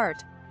 feet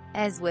apart.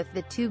 As with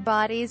the 2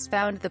 bodies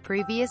found the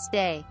previous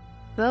day,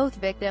 both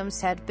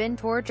victims had been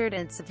tortured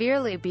and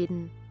severely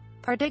beaten,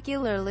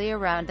 particularly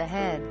around the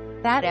head.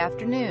 That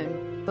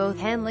afternoon, both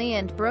Henley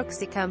and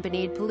Brooks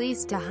accompanied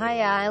police to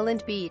High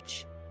Island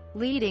Beach,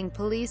 leading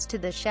police to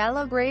the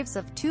shallow graves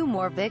of 2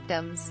 more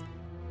victims.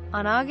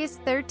 On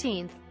August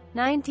 13,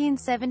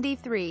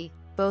 1973,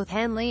 both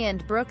Henley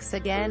and Brooks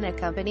again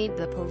accompanied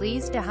the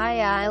police to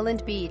High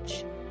Island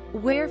Beach,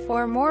 where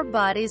 4 more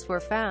bodies were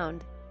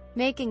found,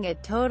 making a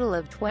total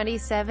of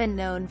 27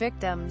 known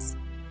victims.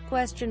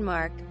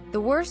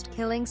 The worst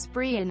killing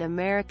spree in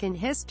American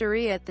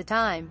history at the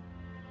time.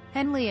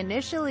 Henley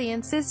initially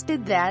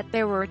insisted that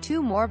there were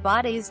 2 more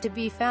bodies to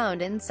be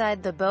found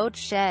inside the boat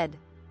shed,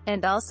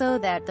 and also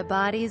that the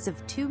bodies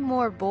of 2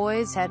 more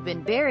boys had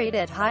been buried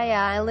at High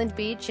Island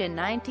Beach in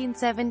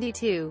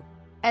 1972.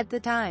 At the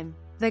time,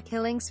 the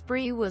killing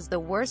spree was the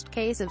worst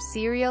case of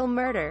serial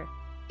murder,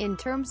 in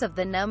terms of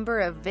the number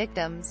of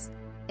victims,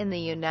 in the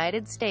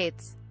United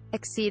States,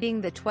 exceeding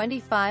the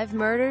 25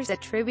 murders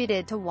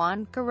attributed to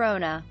Juan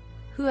Corona,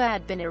 who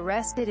had been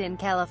arrested in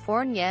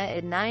California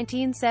in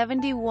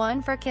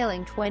 1971 for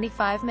killing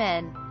 25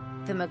 men.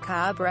 The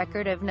macabre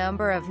record of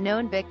number of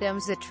known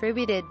victims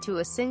attributed to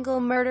a single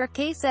murder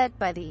case set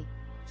by the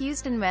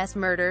Houston mass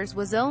murders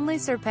was only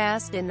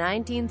surpassed in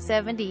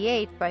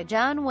 1978 by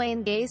John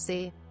Wayne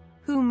Gacy,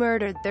 who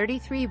murdered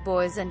 33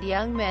 boys and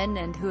young men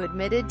and who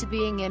admitted to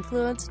being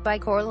influenced by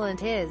Corll and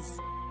his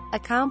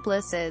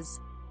accomplices.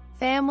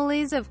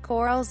 Families of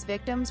Corll's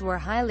victims were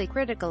highly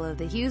critical of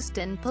the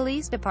Houston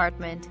Police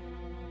Department.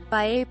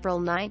 By April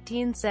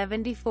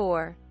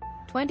 1974,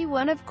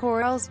 21 of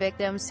Corll's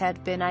victims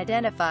had been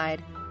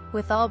identified,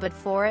 with all but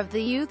 4 of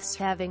the youths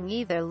having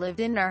either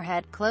lived in or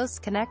had close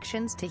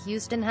connections to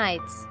Houston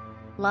Heights,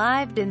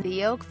 lived in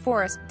the Oak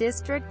Forest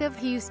district of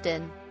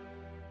Houston.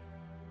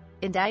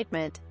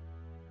 Indictment.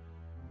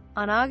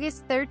 On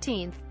August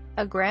 13,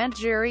 a grand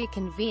jury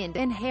convened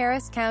in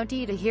Harris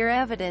County to hear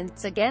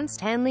evidence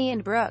against Henley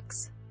and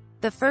Brooks.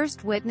 The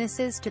first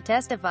witnesses to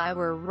testify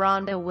were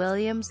Rhonda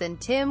Williams and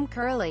Tim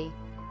Curley,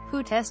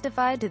 who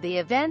testified to the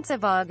events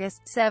of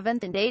August 7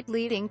 and 8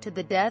 leading to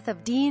the death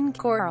of Dean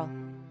Corll.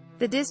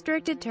 The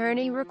district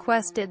attorney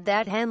requested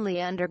that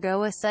Henley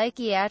undergo a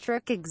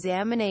psychiatric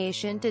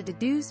examination to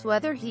deduce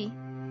whether he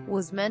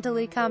was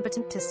mentally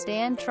competent to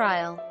stand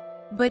trial,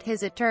 but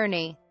his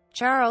attorney,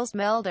 Charles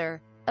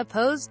Melder,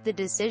 opposed the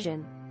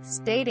decision,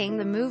 stating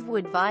the move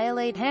would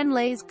violate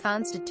Henley's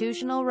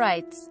constitutional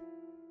rights.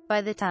 By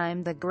the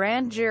time the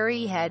grand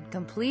jury had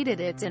completed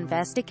its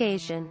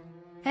investigation,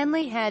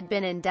 Henley had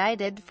been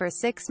indicted for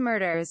 6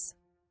 murders,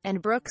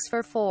 and Brooks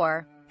for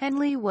 4.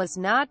 Henley was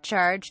not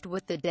charged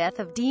with the death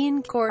of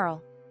Dean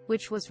Corll,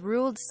 which was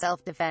ruled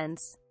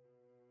self-defense.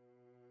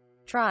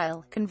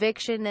 Trial,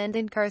 conviction and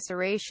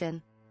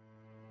incarceration.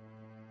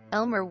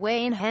 Elmer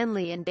Wayne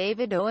Henley and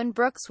David Owen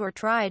Brooks were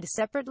tried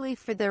separately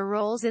for their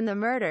roles in the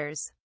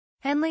murders.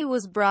 Henley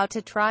was brought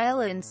to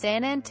trial in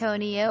San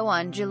Antonio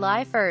on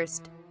July 1,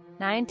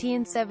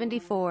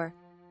 1974.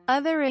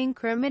 Other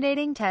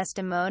incriminating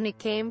testimony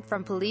came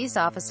from police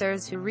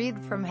officers who read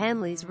from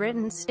Henley's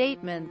written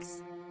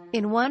statements.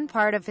 In one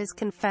part of his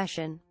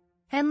confession,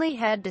 Henley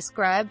had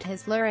described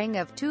his luring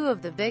of two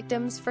of the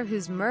victims for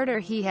whose murder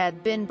he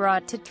had been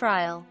brought to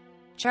trial,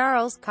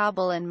 Charles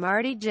Cobble and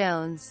Marty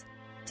Jones,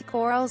 to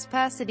Corll's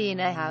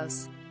Pasadena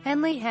house.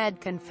 Henley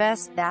had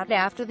confessed that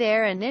after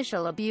their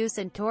initial abuse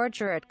and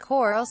torture at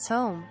Corll's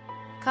home,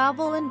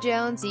 Cobble and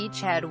Jones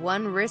each had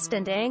one wrist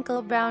and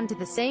ankle bound to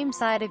the same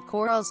side of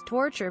Corll's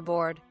torture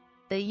board.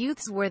 The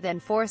youths were then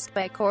forced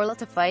by Corll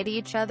to fight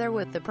each other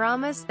with the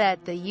promise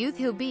that the youth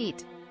who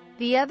beat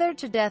the other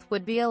to death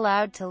would be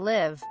allowed to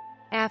live.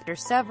 After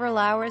several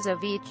hours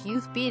of each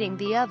youth beating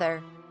the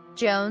other,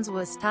 Jones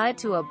was tied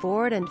to a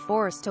board and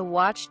forced to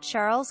watch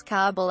Charles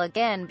Cobble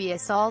again be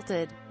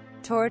assaulted,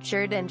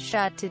 tortured and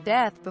shot to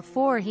death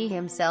before he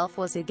himself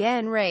was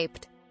again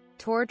raped,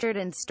 tortured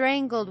and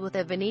strangled with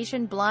a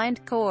Venetian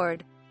blind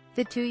cord.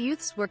 The two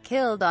youths were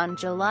killed on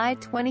July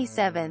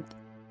 27,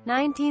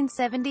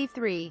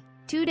 1973,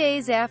 2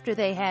 days after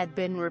they had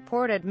been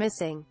reported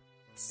missing.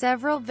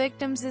 Several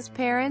victims'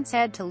 parents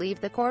had to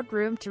leave the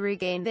courtroom to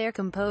regain their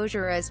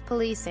composure as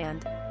police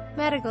and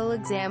medical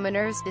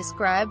examiners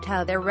described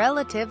how their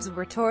relatives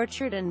were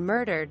tortured and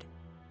murdered.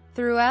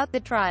 Throughout the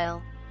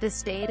trial, the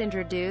state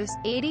introduced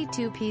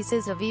 82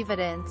 pieces of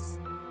evidence,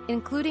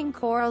 including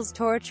Corll's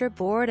torture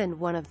board and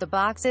one of the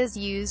boxes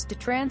used to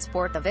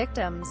transport the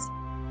victims.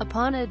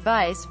 Upon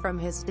advice from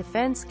his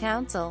defense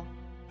counsel,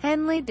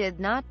 Henley did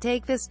not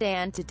take the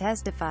stand to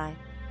testify.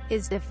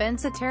 His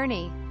defense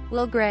attorney,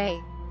 Will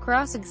Gray,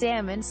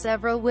 cross-examined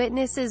several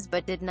witnesses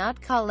but did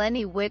not call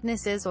any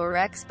witnesses or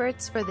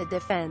experts for the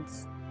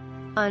defense.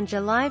 On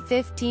July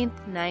 15,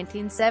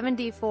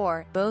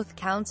 1974, both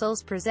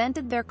counsels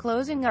presented their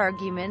closing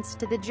arguments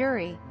to the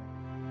jury.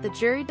 The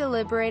jury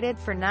deliberated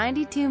for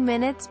 92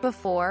 minutes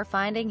before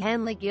finding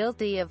Henley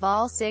guilty of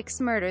all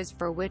 6 murders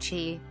for which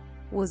he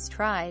was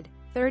tried.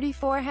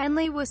 34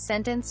 Henley was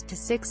sentenced to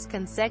 6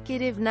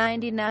 consecutive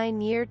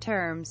 99-year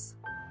terms,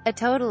 a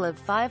total of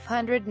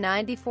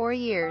 594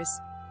 years,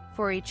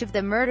 for each of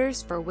the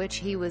murders for which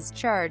he was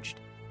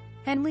charged.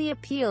 Henley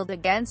appealed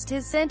against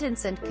his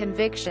sentence and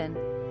conviction,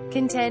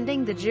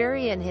 contending the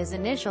jury in his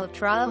initial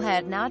trial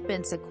had not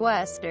been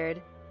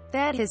sequestered,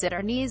 that his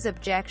attorney's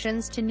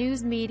objections to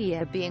news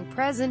media being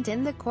present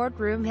in the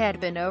courtroom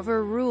had been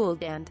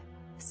overruled, and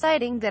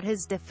citing that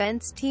his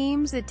defense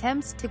team's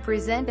attempts to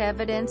present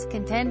evidence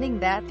contending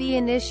that the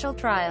initial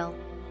trial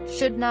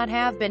should not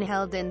have been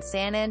held in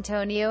San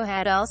Antonio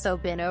had also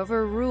been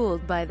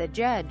overruled by the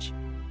judge.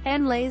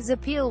 Henley's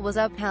appeal was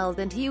upheld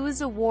and he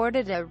was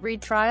awarded a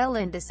retrial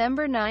in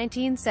December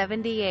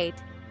 1978.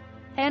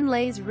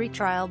 Henley's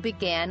retrial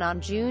began on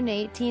June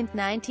 18,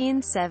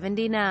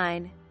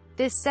 1979.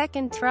 This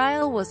second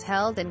trial was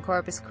held in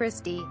Corpus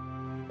Christi.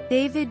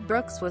 David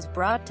Brooks was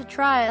brought to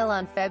trial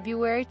on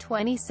February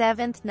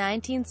 27,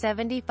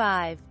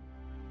 1975.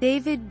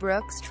 David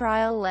Brooks'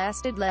 trial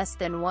lasted less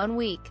than 1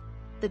 week.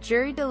 The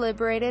jury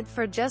deliberated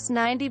for just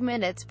 90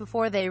 minutes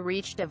before they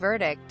reached a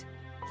verdict.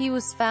 He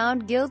was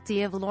found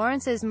guilty of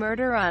Lawrence's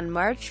murder on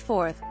March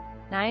 4,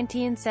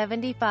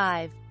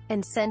 1975,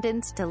 and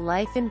sentenced to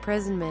life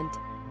imprisonment.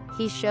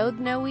 He showed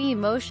no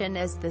emotion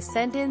as the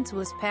sentence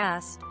was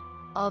passed,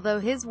 although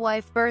his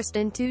wife burst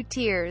into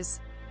tears.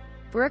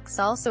 Brooks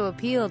also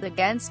appealed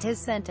against his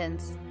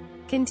sentence,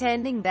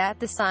 contending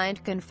that the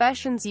signed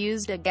confessions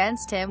used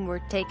against him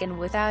were taken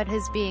without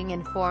his being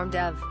informed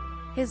of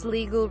his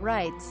legal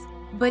rights,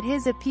 but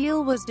his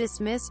appeal was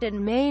dismissed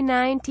in May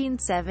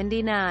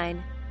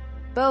 1979.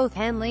 Both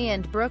Henley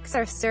and Brooks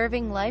are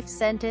serving life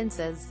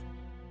sentences.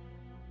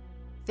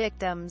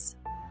 Victims: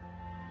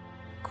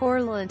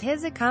 Corll and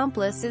his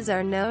accomplices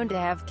are known to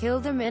have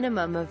killed a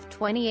minimum of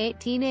 28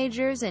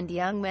 teenagers and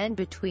young men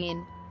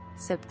between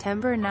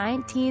September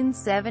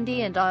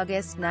 1970 and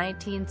August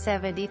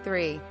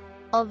 1973,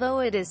 although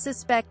it is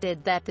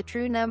suspected that the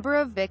true number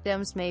of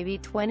victims may be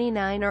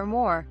 29 or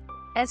more,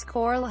 as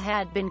Corll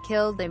had been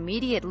killed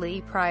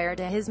immediately prior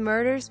to his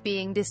murders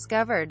being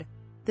discovered.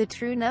 The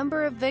true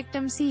number of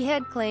victims he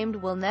had claimed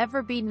will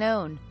never be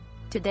known.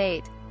 To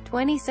date,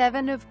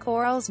 27 of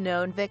Corll's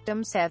known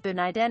victims have been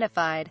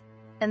identified,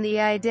 and the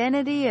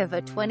identity of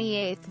a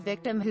 28th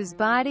victim whose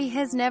body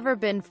has never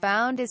been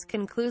found is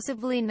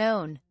conclusively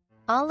known.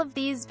 All of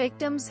these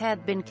victims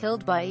had been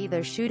killed by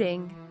either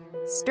shooting,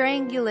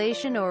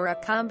 strangulation or a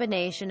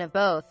combination of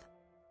both.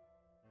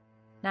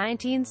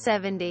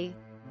 1970.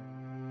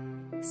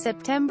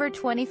 September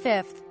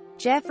 25.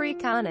 Jeffrey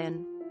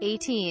Connon,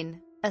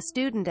 18, a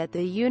student at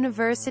the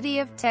University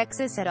of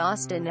Texas at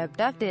Austin,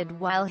 abducted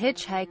while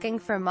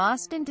hitchhiking from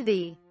Austin to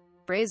the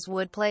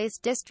Braeswood Place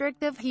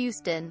district of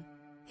Houston.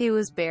 He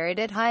was buried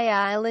at High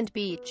Island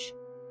Beach.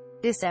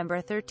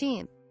 December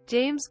 13.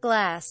 James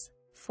Glass,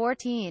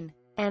 14,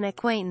 an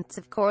acquaintance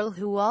of Corll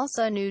who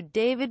also knew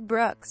David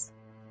Brooks,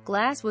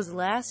 Glass was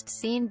last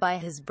seen by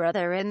his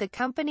brother in the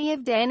company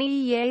of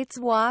Danny Yates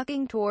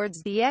walking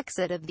towards the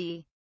exit of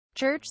the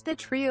church the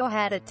trio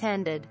had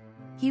attended.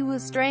 He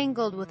was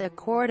strangled with a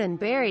cord and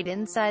buried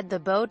inside the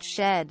boat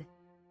shed.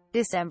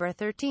 December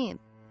 13.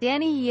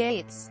 Danny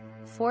Yates,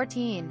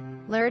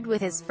 14, lured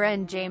with his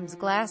friend James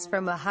Glass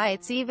from a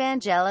Heights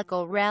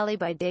evangelical rally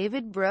by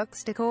David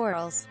Brooks to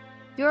Corll's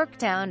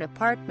Yorktown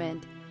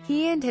apartment.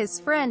 He and his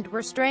friend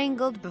were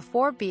strangled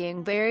before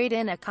being buried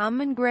in a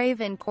common grave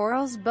in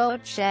Corll's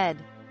boat shed.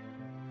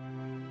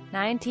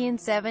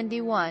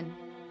 1971.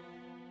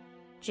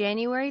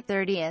 January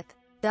 30th.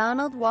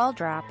 Donald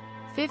Waldrop,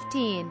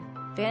 15,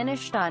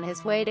 vanished on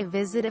his way to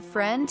visit a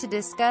friend to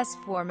discuss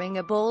forming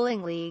a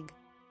bowling league.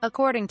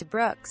 According to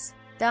Brooks,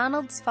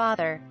 Donald's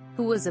father,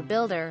 who was a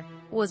builder,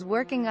 was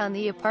working on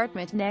the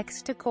apartment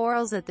next to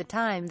Corll's at the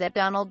time that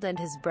Donald and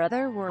his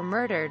brother were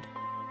murdered.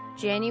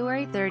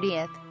 January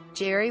 30th.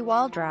 Jerry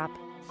Waldrop,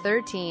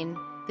 13,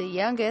 the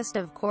youngest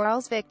of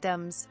Corll's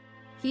victims.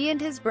 He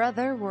and his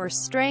brother were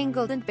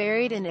strangled and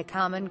buried in a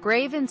common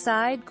grave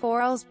inside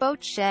Corll's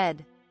boat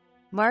shed.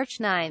 March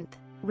 9th.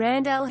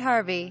 Randall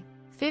Harvey,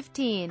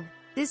 15,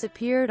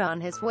 disappeared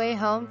on his way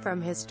home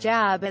from his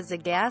job as a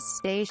gas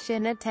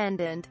station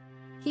attendant.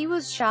 He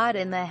was shot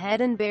in the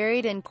head and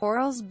buried in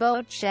Corll's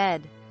boat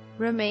shed.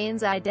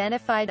 Remains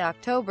identified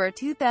October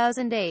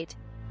 2008.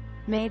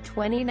 May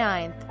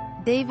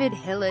 29th. David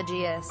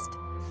Hilligiest,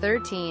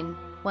 13,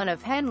 one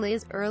of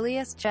Henley's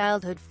earliest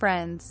childhood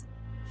friends.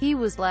 He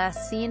was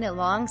last seen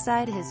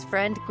alongside his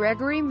friend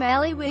Gregory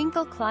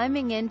Malleywinkle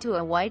climbing into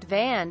a white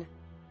van.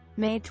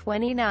 May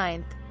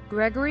 29th.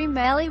 Gregory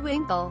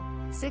Malleywinkle,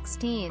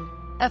 16,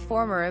 a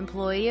former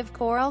employee of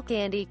Corll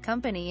Candy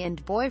Company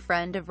and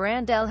boyfriend of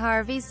Randall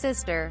Harvey's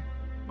sister.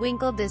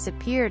 Winkle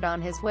disappeared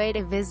on his way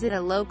to visit a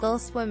local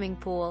swimming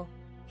pool.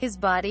 His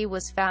body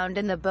was found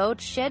in the boat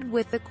shed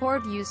with the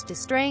cord used to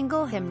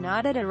strangle him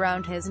knotted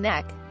around his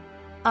neck.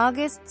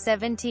 August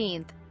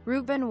 17th.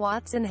 Reuben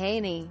Watson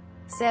Haney,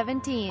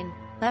 17,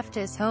 left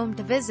his home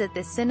to visit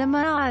the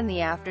cinema on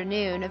the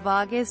afternoon of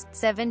August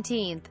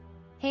 17th.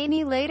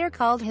 Haney later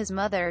called his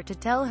mother to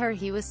tell her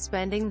he was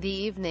spending the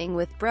evening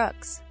with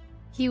Brooks.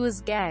 He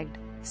was gagged,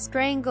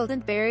 strangled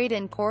and buried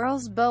in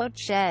Corll's boat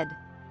shed.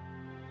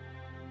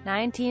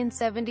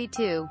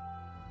 1972.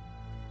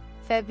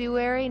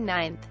 February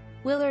 9th.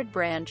 Willard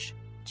Branch,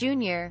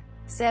 Jr.,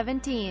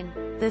 17,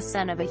 the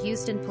son of a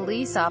Houston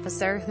police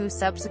officer who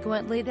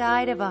subsequently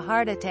died of a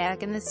heart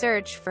attack in the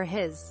search for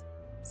his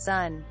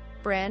son.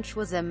 Branch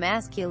was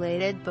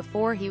emasculated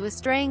before he was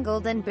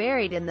strangled and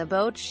buried in the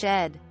boat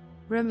shed.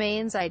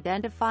 Remains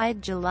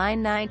identified July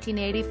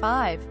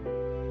 1985.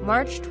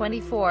 March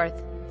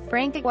 24th.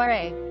 Frank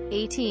Aguirre,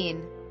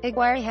 18.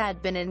 Aguirre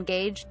had been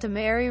engaged to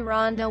marry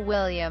Rhonda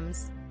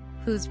Williams,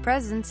 whose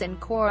presence in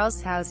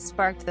Corll's house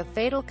sparked the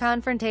fatal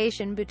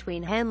confrontation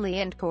between Henley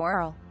and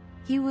Corll.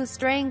 He was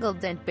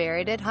strangled and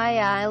buried at High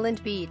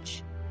Island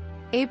Beach.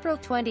 April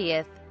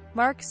 20th.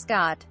 Mark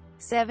Scott,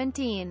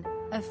 17,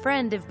 a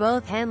friend of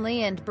both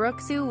Henley and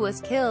Brooks who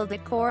was killed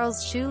at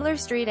Corll's Schuler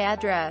Street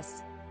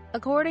address.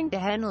 According to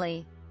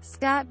Henley,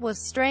 Scott was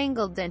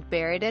strangled and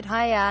buried at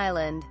High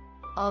Island,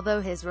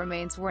 although his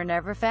remains were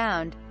never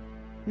found.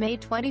 May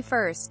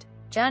 21st.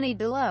 Johnny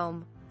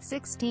Delhomme,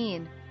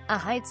 16, a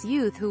Heights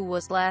youth who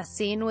was last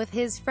seen with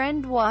his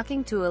friend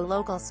walking to a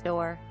local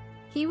store.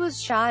 He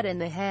was shot in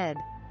the head,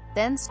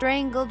 then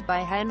strangled by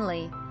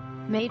Henley.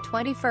 May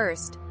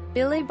 21st.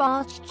 Billy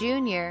Balch,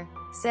 Jr.,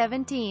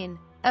 17,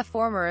 a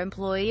former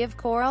employee of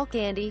Corll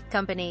Candy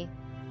Company.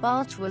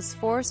 Balch was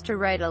forced to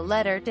write a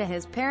letter to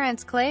his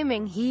parents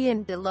claiming he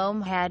and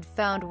Delhomme had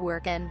found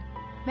work in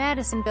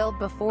Madisonville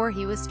before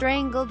he was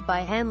strangled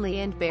by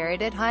Henley and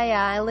buried at High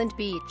Island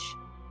Beach.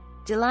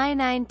 July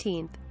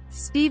 19th.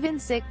 Stephen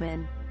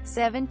Sickman,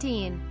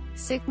 17.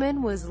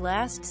 Sickman was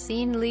last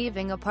seen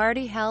leaving a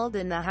party held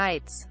in the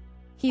Heights.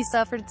 He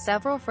suffered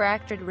several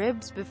fractured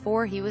ribs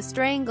before he was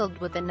strangled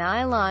with a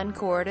nylon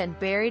cord and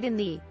buried in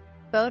the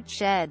boat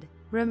shed.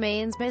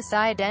 Remains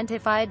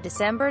misidentified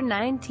December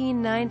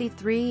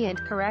 1993 and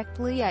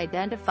correctly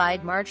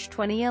identified March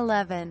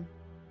 2011.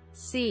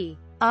 C.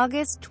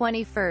 August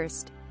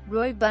 21st.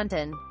 Roy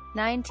Bunton,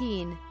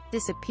 19,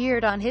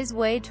 disappeared on his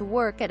way to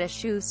work at a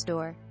shoe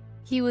store.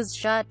 He was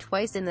shot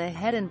twice in the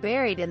head and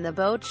buried in the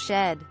boat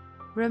shed.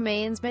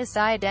 Remains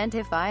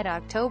misidentified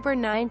October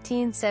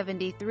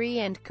 1973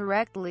 and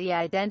correctly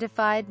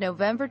identified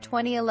November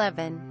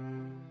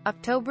 2011.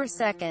 October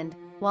 2nd.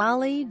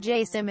 Wally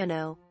J.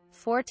 Cimino,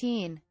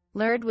 14,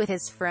 lured with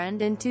his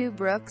friend into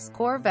Brooks'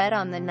 Corvette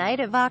on the night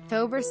of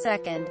October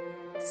 2nd.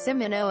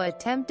 Cimino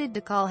attempted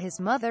to call his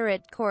mother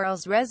at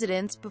Corll's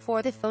residence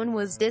before the phone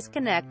was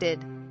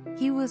disconnected.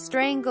 He was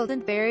strangled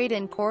and buried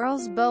in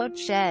Corll's boat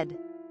shed.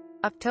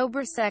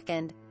 October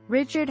 2nd.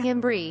 Richard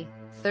Hembree,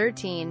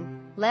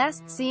 13,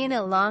 last seen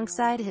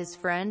alongside his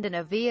friend in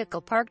a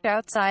vehicle parked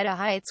outside a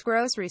Heights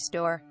grocery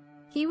store.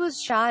 He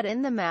was shot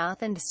in the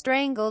mouth and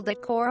strangled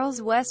at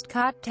Corll's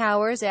Westcott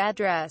Towers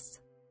address.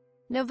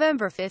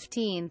 November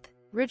 15th.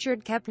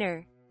 Richard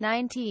Kepner,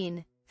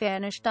 19,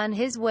 vanished on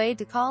his way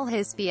to call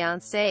his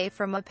fiancée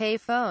from a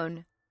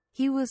payphone.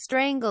 He was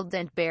strangled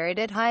and buried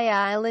at High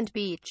Island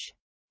Beach.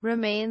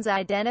 Remains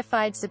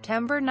identified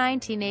September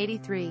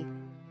 1983.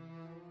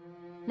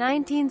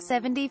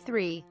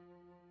 1973.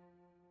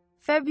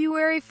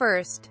 February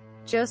 1.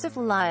 Joseph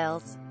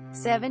Lyles,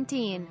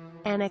 17,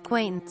 an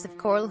acquaintance of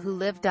Corll who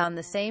lived on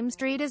the same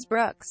street as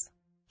Brooks.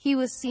 He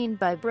was seen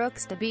by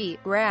Brooks to be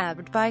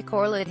grabbed by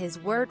Corll at his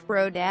Wirt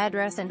Road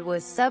address and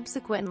was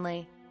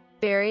subsequently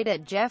buried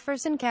at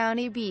Jefferson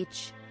County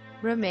Beach.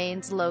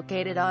 Remains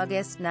located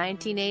August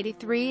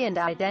 1983 and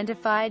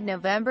identified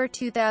November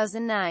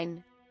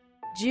 2009.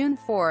 June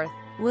 4.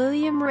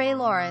 William Ray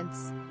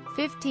Lawrence,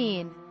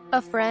 15,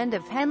 a friend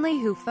of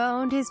Henley who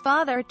phoned his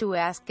father to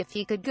ask if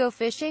he could go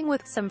fishing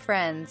with some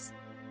friends.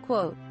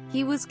 Quote,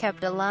 he was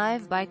kept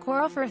alive by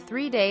Corll for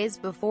 3 days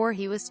before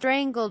he was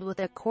strangled with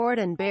a cord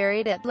and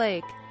buried at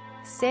Lake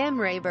Sam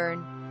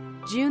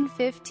Rayburn. June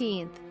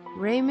 15.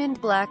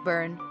 Raymond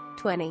Blackburn,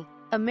 20,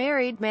 a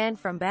married man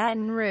from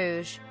Baton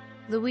Rouge,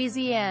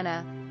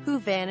 Louisiana, who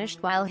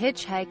vanished while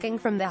hitchhiking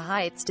from the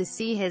Heights to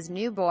see his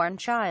newborn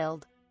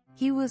child.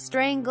 He was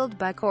strangled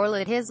by Corll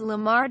at his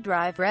Lamar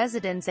Drive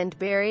residence and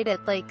buried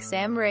at Lake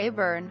Sam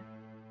Rayburn.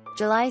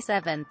 July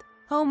 7.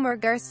 Homer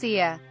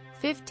Garcia,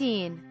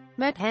 15,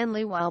 met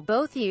Henley while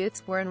both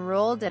youths were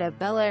enrolled at a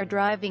Bel Air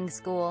driving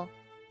school.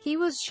 He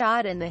was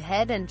shot in the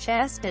head and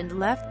chest and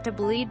left to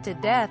bleed to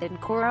death in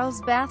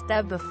Corll's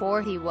bathtub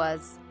before he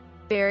was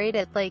buried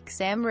at Lake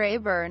Sam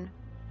Rayburn.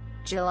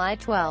 July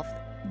 12.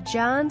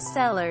 John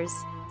Sellers,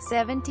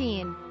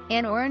 17,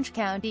 an Orange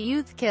County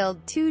youth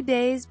killed 2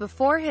 days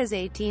before his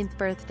 18th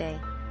birthday.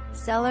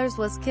 Sellers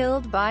was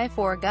killed by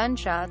 4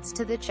 gunshots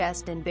to the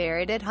chest and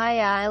buried at High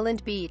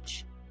Island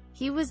Beach.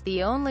 He was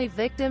the only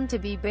victim to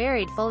be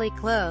buried fully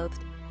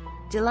clothed.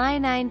 July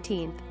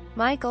 19.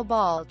 Michael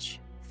Balch,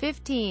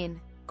 15.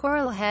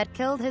 Corll had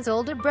killed his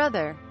older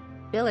brother,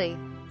 Billy,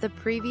 the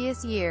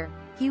previous year.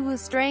 He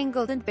was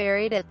strangled and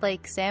buried at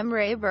Lake Sam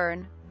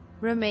Rayburn.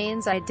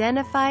 Remains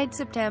identified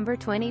September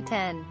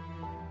 2010.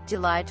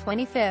 July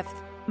 25.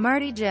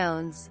 Marty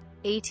Jones,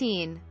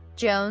 18.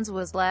 Jones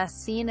was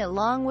last seen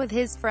along with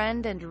his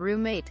friend and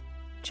roommate,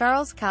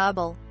 Charles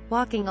Cobble,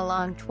 walking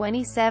along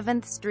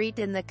 27th Street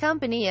in the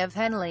company of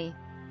Henley.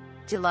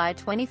 July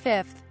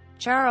 25.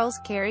 Charles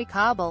Carey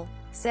Cobble,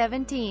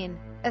 17,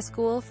 a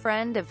school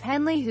friend of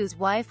Henley whose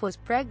wife was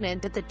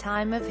pregnant at the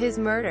time of his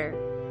murder.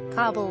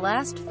 Cobble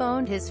last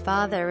phoned his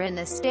father in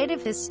a state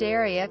of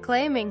hysteria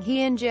claiming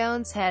he and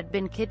Jones had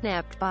been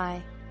kidnapped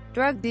by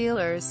drug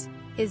dealers.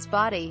 His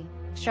body,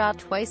 shot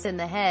twice in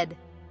the head,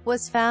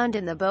 was found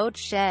in the boat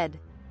shed.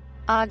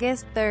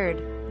 August 3.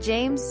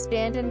 James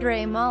Stanton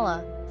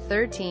Dremala,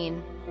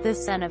 13, the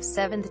son of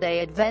Seventh-day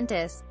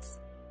Adventists.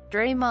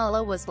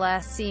 Dremala was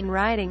last seen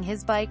riding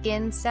his bike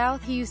in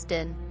South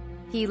Houston.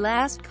 He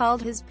last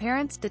called his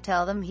parents to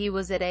tell them he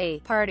was at a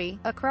party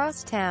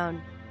across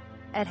town.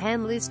 At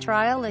Henley's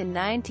trial in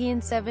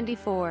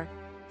 1974,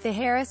 the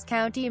Harris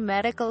County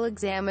medical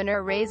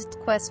examiner raised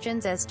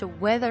questions as to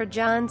whether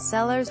John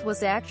Sellers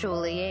was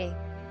actually a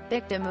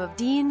victim of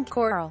Dean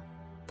Corll.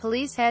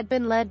 Police had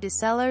been led to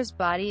Sellers'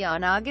 body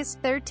on August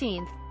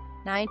 13,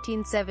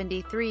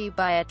 1973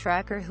 by a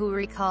tracker who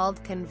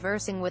recalled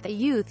conversing with a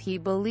youth he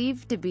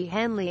believed to be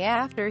Henley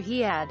after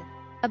he had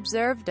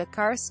observed a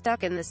car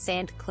stuck in the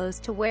sand close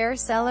to where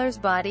Sellers'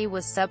 body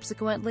was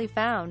subsequently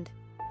found.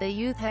 The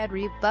youth had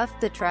rebuffed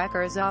the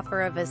tracker's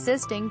offer of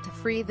assisting to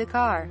free the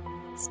car,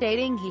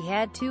 stating he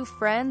had 2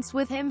 friends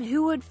with him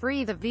who would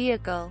free the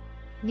vehicle.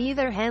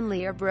 Neither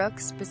Henley or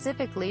Brooks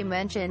specifically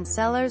mentioned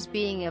Sellers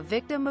being a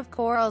victim of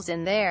Corll's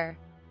in their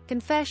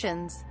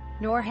confessions,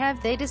 nor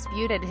have they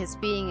disputed his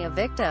being a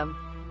victim.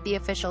 The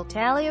official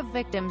tally of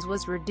victims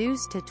was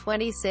reduced to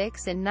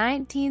 26 in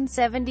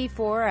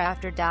 1974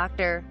 after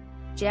Dr.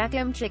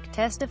 Jakimczyk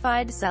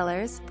testified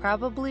Sellers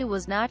probably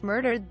was not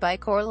murdered by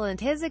Corll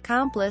and his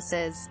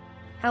accomplices.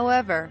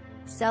 However,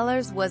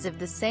 Sellers was of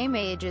the same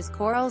age as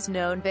Corll's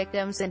known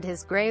victims and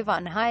his grave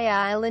on High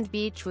Island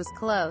Beach was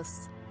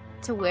close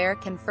to where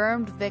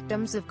confirmed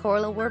victims of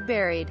Corll were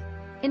buried.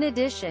 In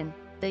addition,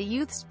 the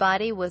youth's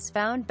body was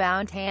found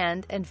bound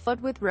hand and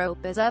foot with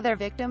rope as other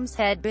victims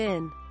had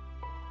been.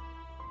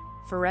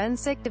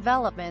 Forensic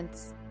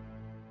developments.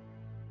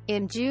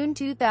 In June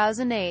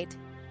 2008,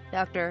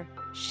 Dr.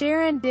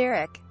 Sharon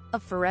Derrick, a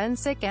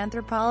forensic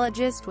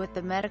anthropologist with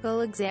the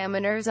Medical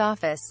Examiner's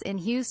Office in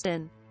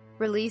Houston,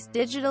 released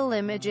digital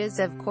images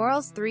of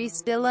Corll's 3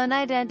 still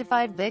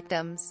unidentified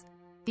victims.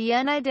 The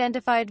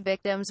unidentified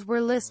victims were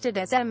listed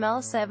as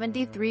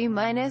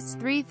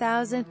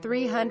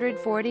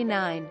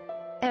ML73-3349,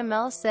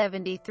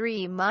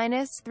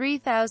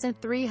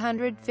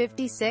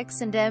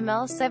 ML73-3356 and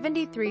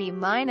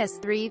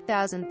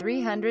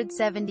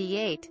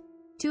ML73-3378.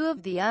 2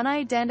 of the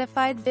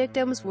unidentified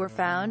victims were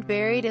found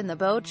buried in the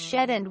boat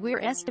shed and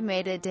were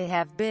estimated to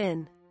have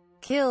been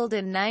killed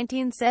in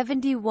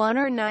 1971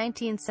 or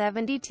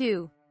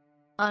 1972.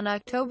 On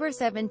October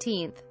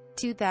 17,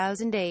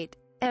 2008,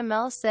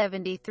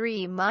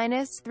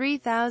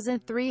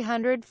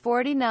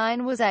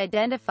 ML73-3349 was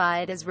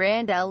identified as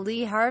Randall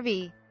Lee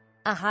Harvey,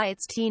 a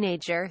Heights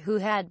teenager who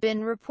had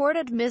been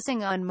reported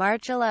missing on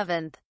March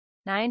 11,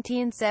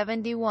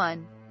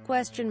 1971.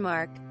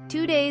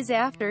 2 days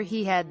after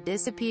he had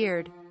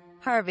disappeared,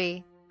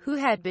 Harvey, who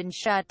had been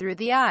shot through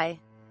the eye,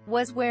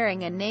 was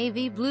wearing a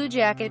navy blue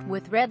jacket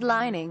with red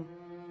lining,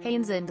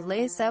 Hanes and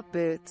lace-up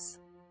boots.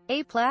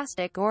 A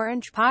plastic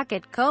orange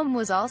pocket comb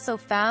was also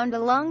found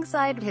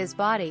alongside his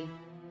body.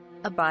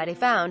 A body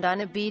found on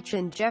a beach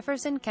in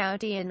Jefferson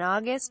County in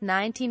August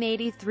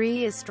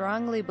 1983 is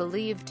strongly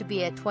believed to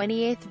be a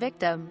 28th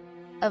victim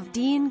of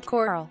Dean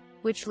Corll,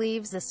 which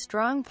leaves a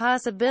strong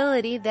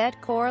possibility that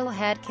Corll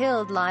had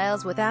killed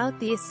Lyles without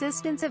the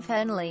assistance of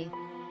Henley.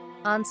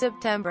 On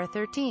September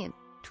 13,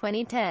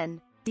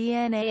 2010,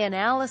 DNA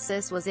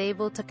analysis was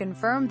able to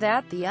confirm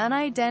that the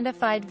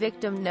unidentified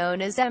victim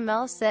known as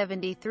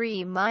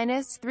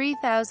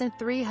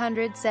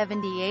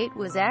ML73-3378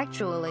 was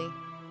actually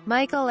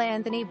Michael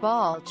Anthony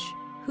Balch,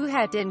 who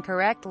had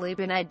incorrectly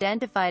been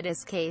identified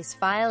as case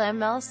file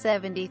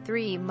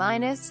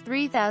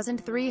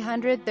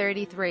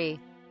ML73-3333.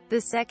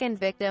 The second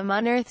victim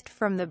unearthed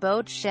from the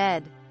boat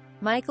shed,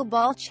 Michael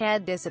Balch,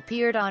 had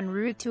disappeared en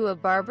route to a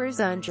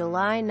barber's on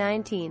July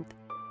 19,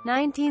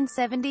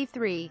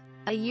 1973.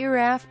 A year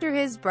after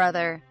his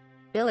brother,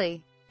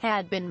 Billy,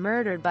 had been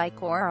murdered by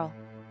Corll.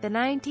 The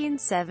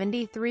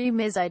 1973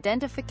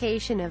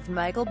 misidentification of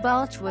Michael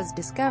Balch was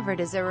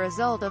discovered as a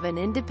result of an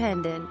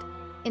independent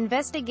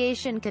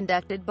investigation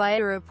conducted by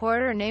a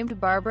reporter named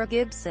Barbara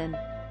Gibson,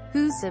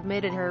 who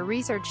submitted her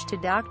research to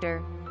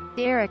Dr.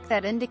 Derrick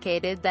that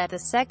indicated that the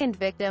second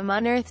victim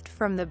unearthed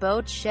from the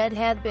boat shed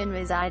had been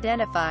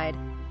misidentified.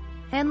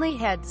 Henley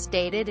had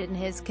stated in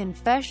his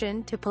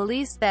confession to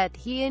police that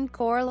he and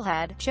Corll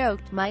had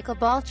choked Michael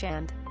Balch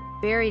and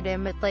buried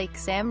him at Lake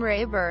Sam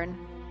Rayburn.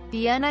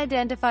 The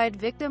unidentified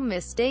victim,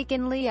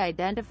 mistakenly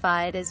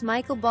identified as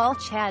Michael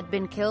Balch, had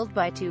been killed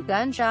by 2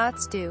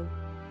 gunshots to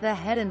the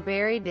head and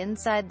buried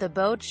inside the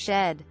boat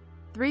shed.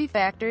 3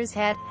 factors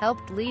had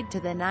helped lead to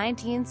the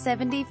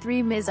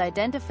 1973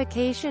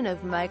 misidentification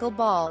of Michael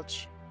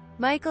Balch.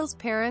 Michael's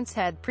parents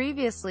had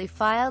previously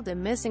filed a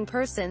missing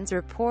persons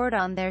report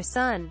on their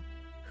son,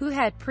 who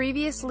had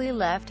previously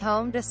left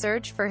home to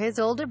search for his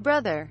older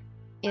brother.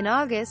 In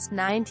August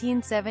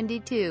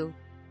 1972,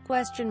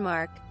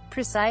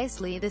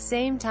 precisely the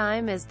same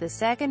time as the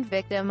second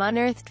victim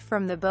unearthed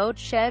from the boat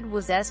shed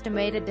was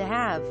estimated to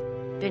have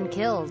been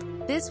killed.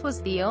 This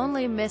was the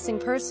only missing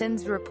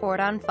persons report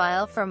on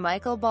file for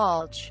Michael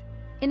Balch.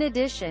 In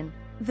addition,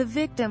 the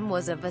victim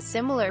was of a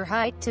similar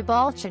height to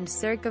Balch, and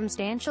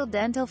circumstantial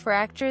dental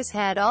fractures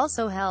had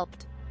also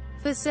helped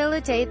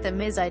facilitate the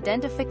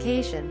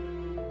misidentification.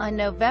 On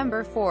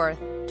November 4,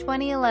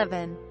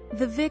 2011,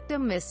 the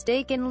victim,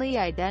 mistakenly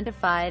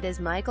identified as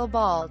Michael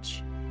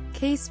Balch,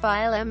 case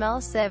file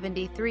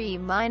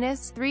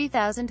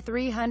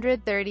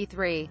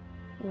ML73-3333,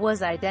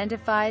 was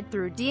identified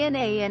through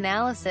DNA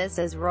analysis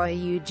as Roy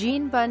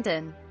Eugene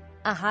Bunton,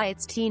 a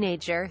Heights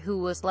teenager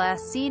who was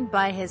last seen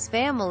by his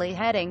family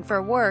heading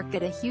for work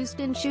at a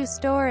Houston shoe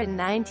store in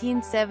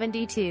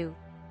 1972.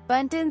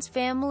 Bunton's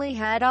family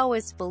had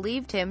always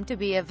believed him to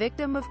be a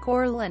victim of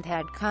Corll and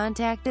had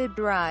contacted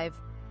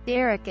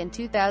Derrick in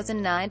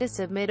 2009 to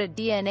submit a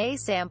DNA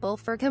sample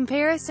for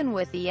comparison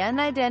with the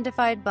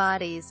unidentified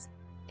bodies.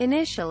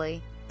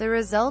 Initially, the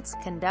results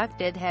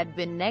conducted had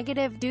been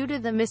negative due to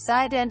the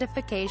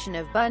misidentification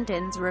of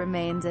Bunton's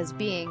remains as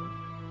being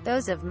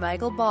those of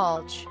Michael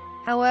Balch.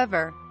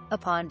 However,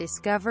 upon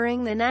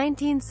discovering the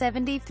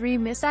 1973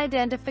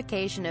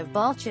 misidentification of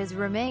Balch's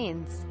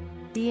remains,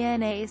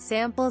 DNA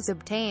samples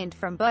obtained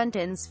from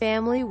Bunton's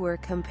family were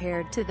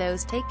compared to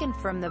those taken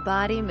from the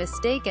body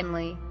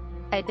mistakenly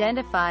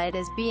identified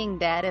as being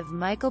that of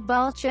Michael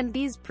Balch, and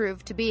these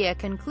proved to be a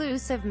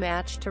conclusive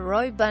match to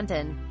Roy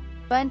Bunton.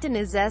 Bunton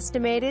is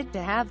estimated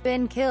to have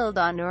been killed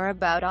on or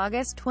about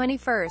August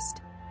 21,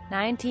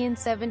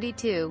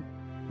 1972.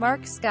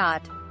 Mark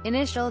Scott.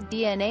 Initial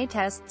DNA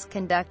tests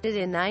conducted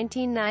in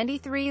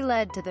 1993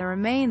 led to the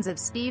remains of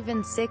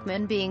Stephen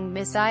Sickman being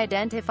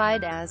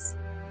misidentified as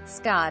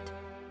Scott.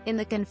 In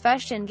the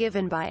confession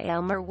given by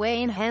Elmer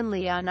Wayne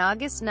Henley on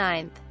August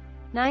 9,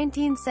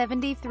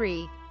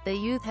 1973, the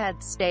youth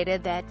had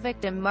stated that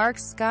victim Mark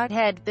Scott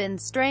had been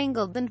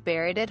strangled and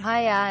buried at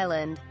High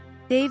Island.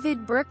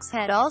 David Brooks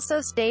had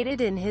also stated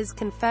in his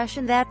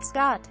confession that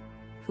Scott,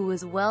 who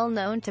was well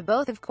known to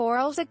both of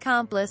Corll's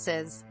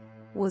accomplices,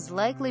 was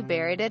likely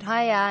buried at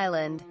High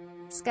Island.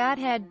 Scott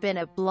had been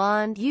a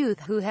blonde youth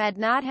who had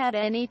not had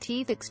any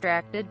teeth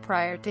extracted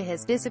prior to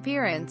his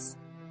disappearance.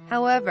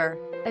 However,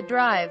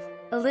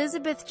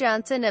 Elizabeth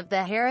Johnson of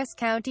the Harris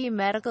County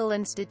Medical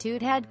Institute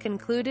had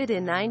concluded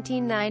in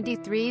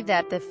 1993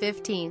 that the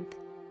 15th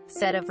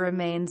set of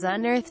remains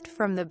unearthed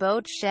from the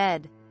boat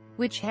shed,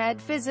 which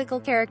had physical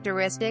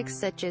characteristics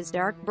such as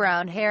dark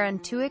brown hair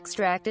and 2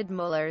 extracted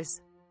molars,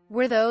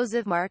 were those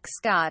of Mark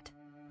Scott.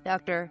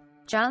 Dr.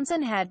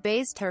 Johnson had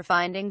based her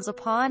findings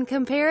upon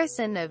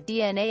comparison of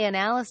DNA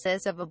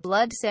analysis of a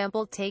blood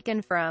sample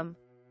taken from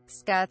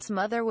Scott's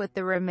mother with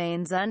the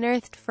remains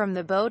unearthed from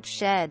the boat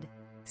shed,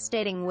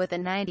 stating with a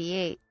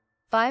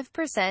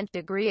 98.5%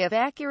 degree of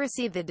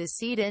accuracy the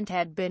decedent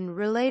had been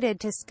related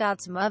to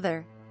Scott's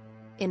mother.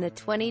 In a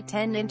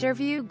 2010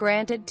 interview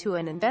granted to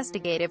an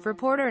investigative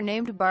reporter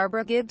named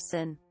Barbara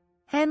Gibson,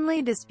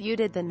 Henley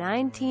disputed the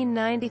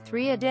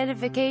 1993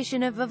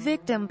 identification of a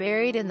victim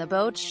buried in the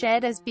boat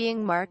shed as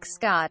being Mark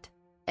Scott,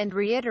 and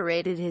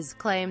reiterated his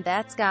claim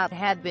that Scott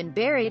had been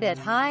buried at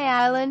High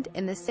Island,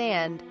 in the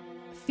sand,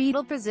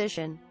 fetal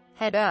position,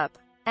 head up,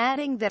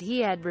 adding that he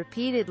had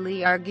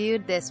repeatedly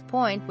argued this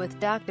point with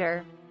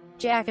Dr.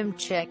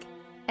 Jakimczyk.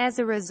 As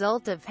a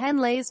result of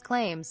Henley's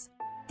claims,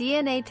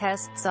 DNA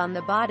tests on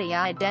the body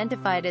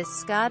identified as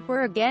Scott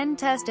were again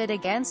tested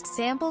against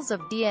samples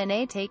of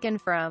DNA taken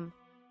from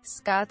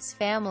Scott's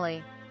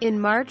family. In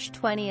March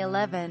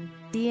 2011,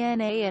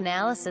 DNA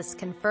analysis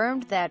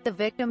confirmed that the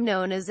victim,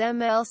 known as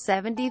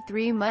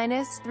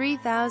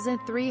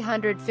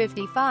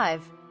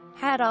ML73-3355,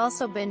 had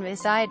also been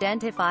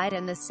misidentified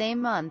in the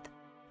same month.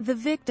 The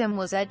victim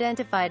was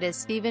identified as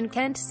Stephen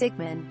Kent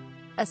Sigmund,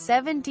 a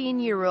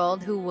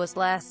 17-year-old who was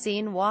last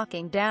seen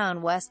walking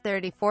down West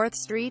 34th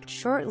Street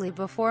shortly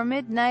before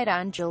midnight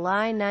on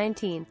July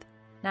 19,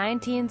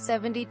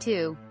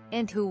 1972,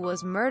 and who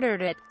was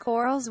murdered at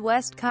Corll's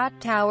Westcott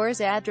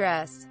Towers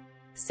address.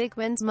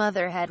 Sigmund's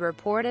mother had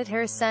reported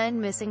her son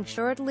missing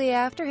shortly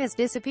after his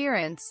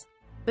disappearance,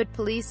 but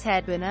police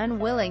had been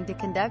unwilling to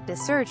conduct a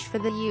search for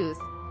the youth,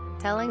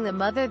 telling the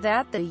mother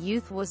that the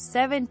youth was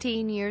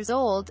 17 years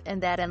old,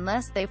 and that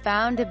unless they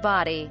found a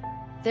body,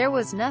 there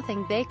was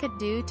nothing they could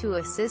do to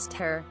assist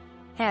her.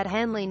 Had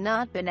Henley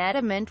not been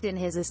adamant in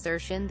his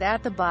assertion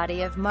that the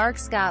body of Mark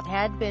Scott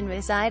had been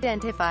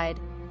misidentified,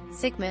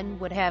 Sigmund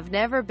would have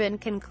never been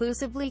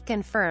conclusively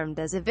confirmed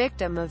as a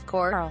victim of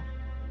Corll.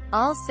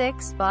 All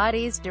 6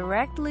 bodies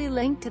directly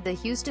linked to the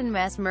Houston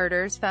mass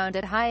murders found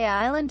at High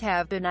Island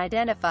have been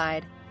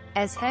identified,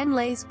 as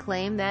Henley's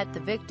claim that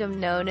the victim,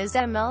 known as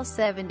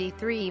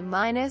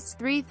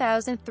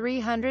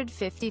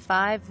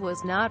ML73-3355,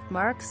 was not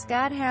Mark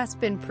Scott has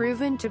been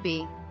proven to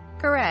be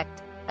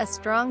correct. A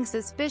strong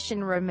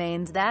suspicion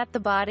remains that the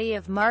body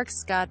of Mark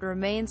Scott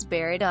remains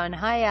buried on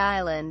High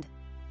Island.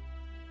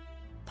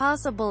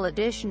 Possible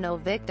additional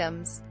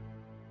victims.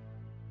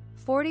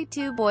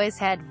 42 boys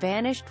had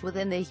vanished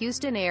within the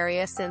Houston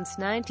area since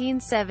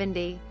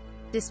 1970.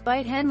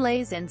 Despite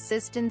Henley's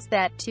insistence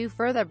that 2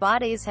 further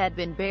bodies had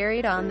been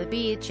buried on the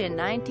beach in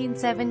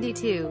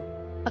 1972.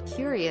 A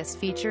curious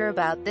feature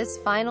about this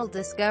final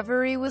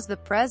discovery was the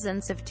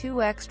presence of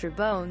 2 extra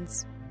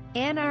bones,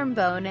 an arm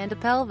bone and a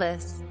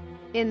pelvis,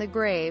 in the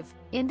grave,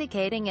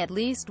 indicating at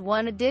least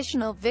 1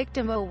 additional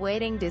victim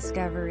awaiting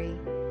discovery.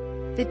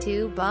 The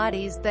 2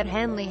 bodies that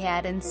Henley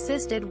had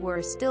insisted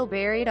were still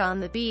buried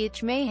on the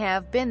beach may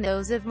have been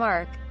those of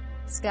Mark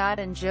Scott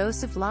and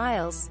Joseph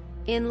Lyles.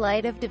 In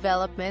light of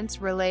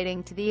developments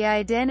relating to the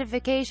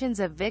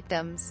identifications of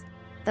victims,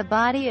 the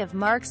body of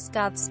Mark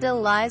Scott still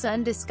lies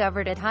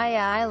undiscovered at High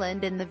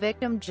Island, and the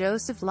victim,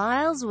 Joseph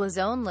Lyles, was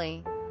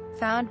only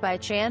found by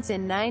chance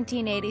in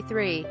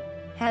 1983.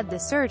 Had the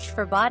search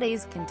for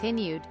bodies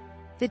continued,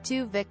 the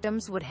 2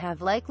 victims would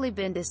have likely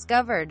been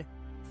discovered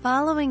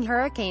following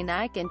Hurricane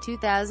Ike in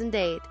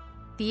 2008.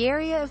 The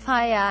area of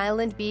High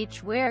Island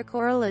Beach where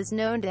Corll is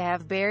known to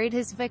have buried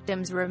his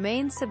victims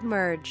remains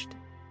submerged,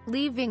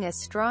 leaving a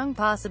strong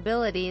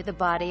possibility the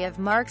body of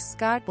Mark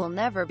Scott will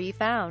never be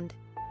found.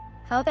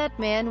 How that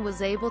man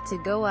was able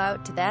to go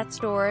out to that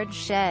storage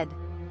shed,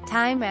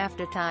 time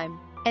after time,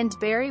 and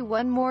bury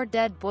one more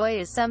dead boy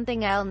is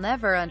something I'll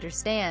never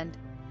understand.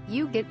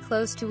 You get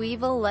close to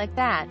evil like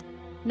that,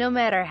 no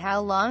matter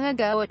how long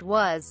ago it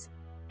was,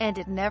 and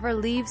it never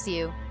leaves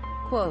you.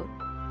 Quote,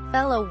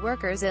 fellow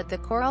workers at the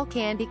Corll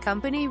Candy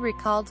Company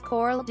recalled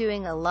Corll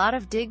doing a lot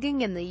of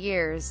digging in the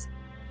years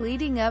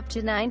leading up to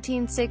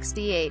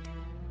 1968,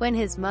 when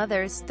his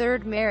mother's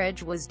 3rd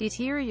marriage was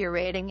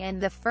deteriorating and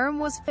the firm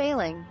was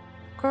failing.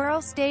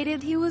 Corll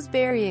stated he was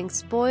burying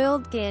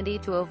spoiled candy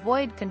to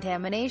avoid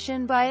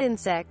contamination by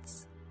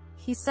insects.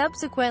 He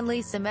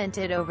subsequently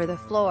cemented over the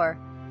floor.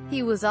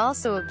 He was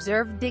also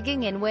observed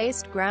digging in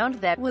waste ground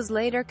that was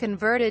later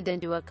converted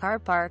into a car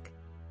park.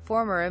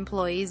 Former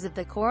employees of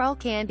the Corll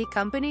Candy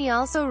Company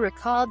also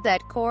recalled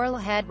that Corll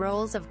had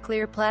rolls of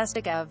clear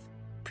plastic of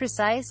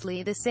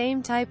precisely the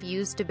same type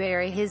used to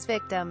bury his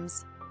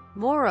victims.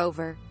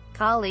 Moreover,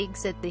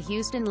 colleagues at the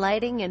Houston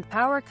Lighting and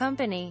Power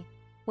Company,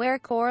 where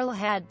Corll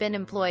had been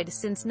employed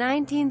since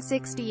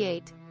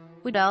 1968,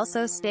 would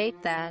also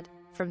state that,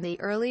 from the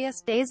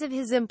earliest days of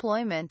his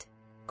employment,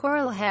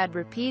 Corll had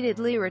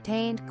repeatedly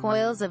retained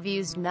coils of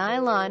used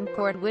nylon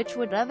cord which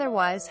would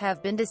otherwise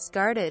have been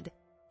discarded.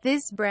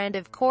 This brand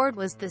of cord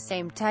was the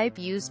same type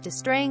used to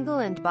strangle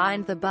and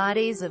bind the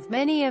bodies of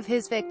many of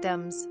his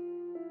victims.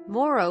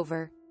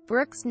 Moreover,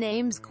 Brooks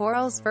names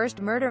Corll's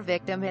first murder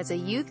victim as a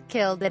youth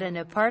killed at an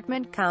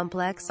apartment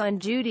complex on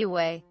Judy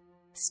Way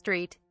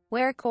Street.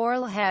 where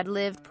Corll had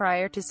lived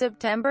prior to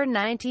September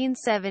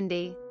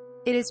 1970.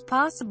 It is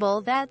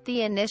possible that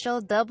the initial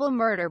double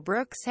murder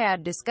Brooks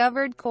had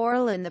discovered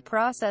Corll in the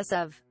process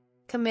of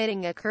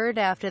committing occurred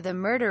after the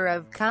murder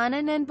of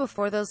Conan and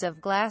before those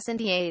of Glass and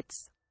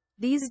Yates.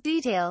 These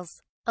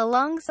details,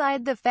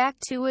 alongside the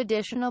fact 2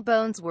 additional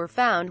bones were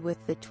found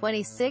with the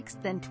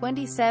 26th and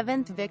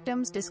 27th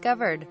victims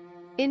discovered,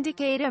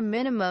 indicate a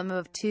minimum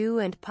of 2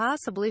 and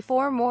possibly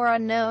 4 more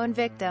unknown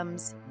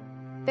victims.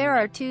 There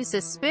are 2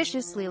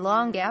 suspiciously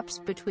long gaps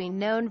between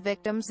known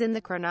victims in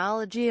the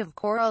chronology of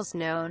Corll's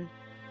known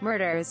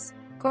murders.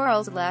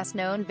 Corll's last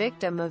known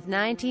victim of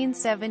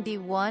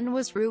 1971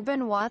 was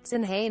Reuben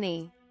Watson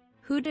Haney,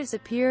 who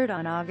disappeared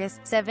on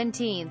August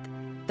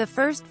 17. The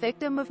first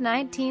victim of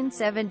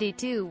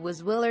 1972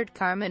 was Willard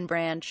Carmen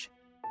Branch,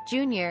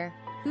 Jr.,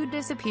 who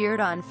disappeared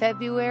on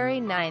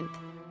February 9,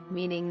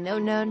 meaning no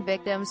known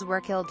victims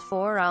were killed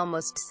for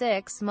almost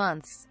 6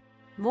 months.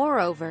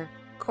 Moreover,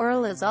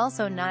 Corll is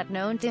also not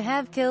known to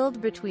have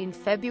killed between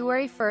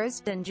February 1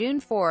 and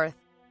June 4,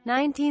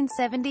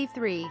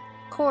 1973.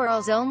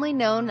 Corll's only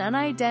known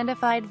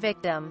unidentified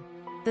victim,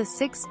 the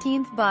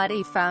 16th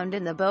body found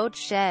in the boat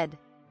shed,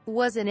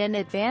 was in an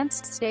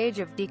advanced stage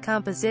of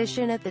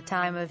decomposition at the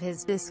time of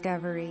his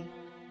discovery,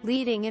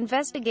 leading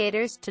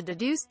investigators to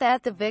deduce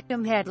that the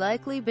victim had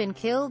likely been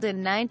killed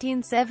in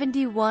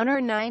 1971 or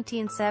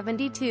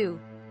 1972.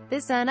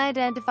 This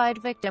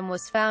unidentified victim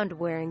was found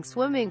wearing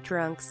swimming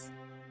trunks.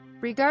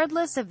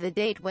 Regardless of the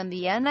date when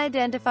the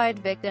unidentified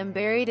victim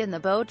buried in the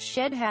boat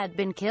shed had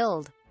been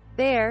killed,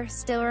 there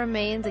still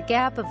remains a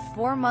gap of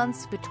 4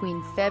 months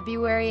between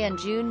February and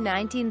June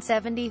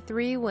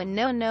 1973 when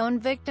no known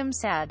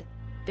victims had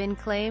been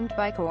claimed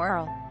by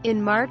Corll.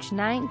 In March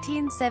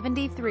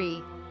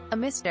 1973, a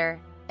Mr.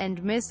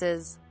 and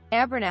Mrs.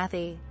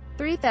 Abernathy,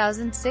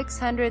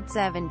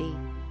 3670.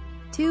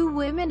 2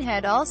 women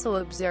had also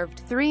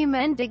observed 3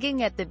 men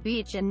digging at the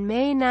beach in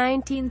May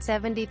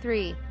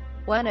 1973.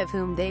 One of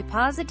whom they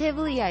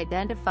positively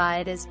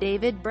identified as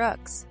David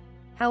Brooks.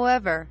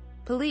 However,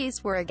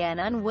 police were again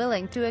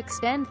unwilling to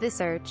extend the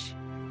search.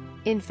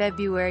 In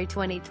February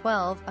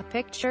 2012, a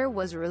picture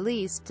was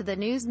released to the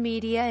news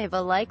media of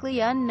a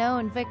likely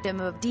unknown victim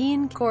of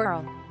Dean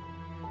Corll.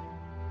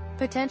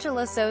 Potential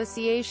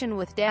association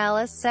with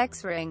Dallas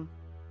sex ring.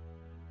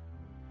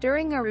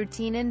 During a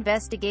routine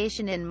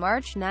investigation in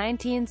March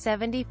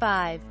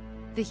 1975,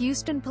 the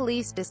Houston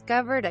police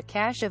discovered a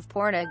cache of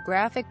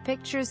pornographic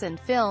pictures and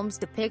films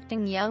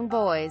depicting young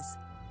boys.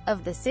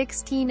 Of the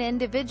 16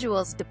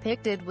 individuals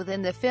depicted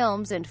within the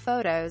films and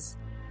photos,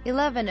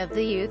 11 of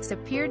the youths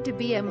appeared to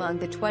be among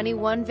the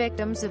 21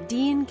 victims of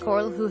Dean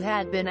Corll who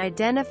had been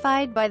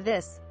identified by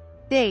this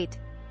date.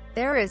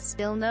 There is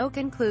still no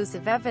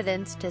conclusive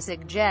evidence to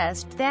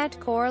suggest that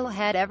Corll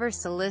had ever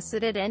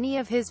solicited any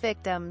of his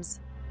victims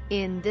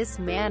in this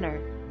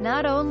manner,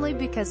 not only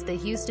because the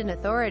Houston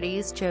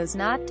authorities chose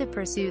not to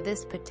pursue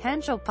this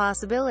potential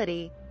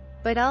possibility,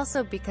 but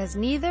also because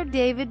neither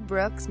David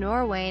Brooks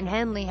nor Wayne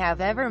Henley have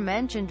ever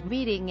mentioned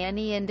meeting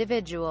any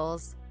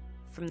individuals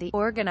from the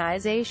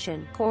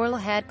organization Corll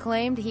had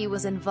claimed he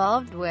was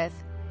involved with.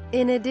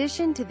 In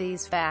addition to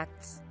these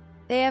facts,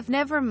 they have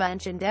never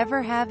mentioned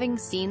ever having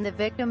seen the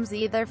victims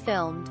either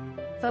filmed,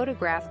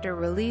 photographed or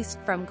released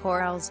from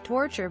Corll's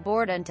torture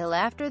board until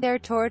after their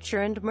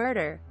torture and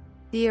murder.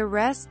 The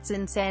arrests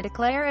in Santa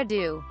Clara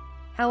do,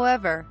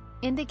 however,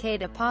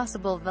 indicate a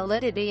possible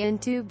validity in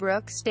 2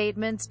 Brooks'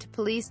 statements to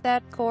police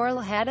that Corll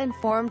had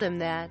informed him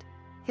that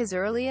his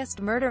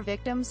earliest murder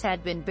victims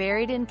had been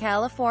buried in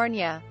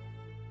California.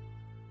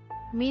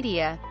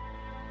 Media.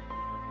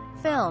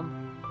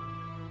 Film.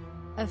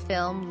 A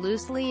film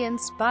loosely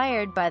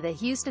inspired by the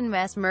Houston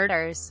mass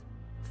murders,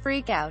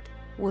 Freak Out,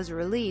 was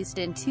released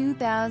in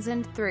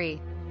 2003.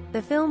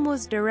 The film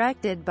was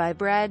directed by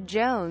Brad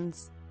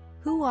Jones,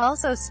 who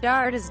also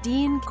starred as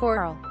Dean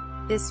Corll.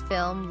 This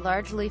film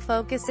largely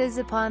focuses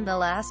upon the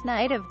last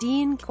night of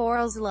Dean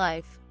Corll's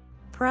life,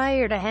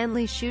 prior to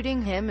Henley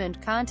shooting him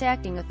and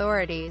contacting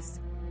authorities.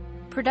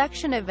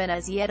 Production of an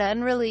as-yet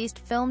unreleased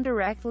film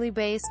directly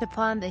based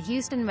upon the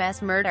Houston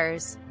mass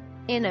murders,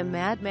 In a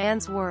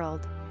Madman's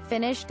World,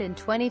 finished in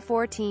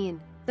 2014.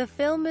 The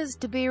film is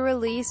to be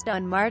released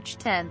on March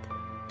 10,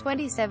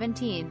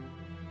 2017.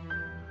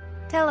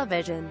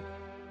 Television.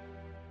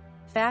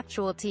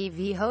 Factual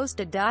TV host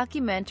a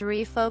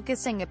documentary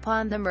focusing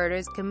upon the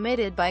murders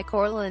committed by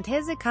Corll and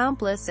his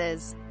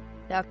accomplices.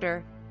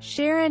 Dr.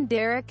 Sharon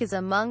Derrick is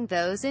among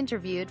those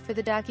interviewed for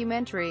the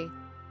documentary.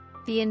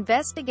 The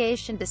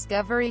Investigation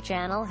Discovery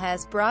Channel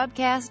has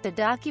broadcast a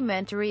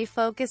documentary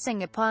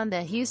focusing upon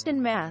the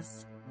Houston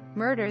mass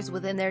murders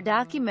within their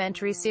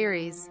documentary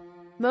series,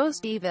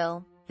 Most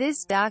Evil.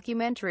 This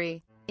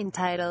documentary,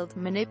 entitled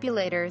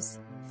Manipulators,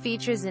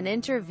 features an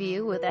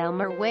interview with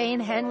Elmer Wayne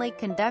Henley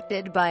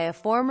conducted by a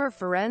former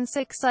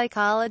forensic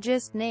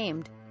psychologist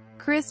named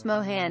Chris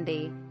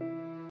Mohandy.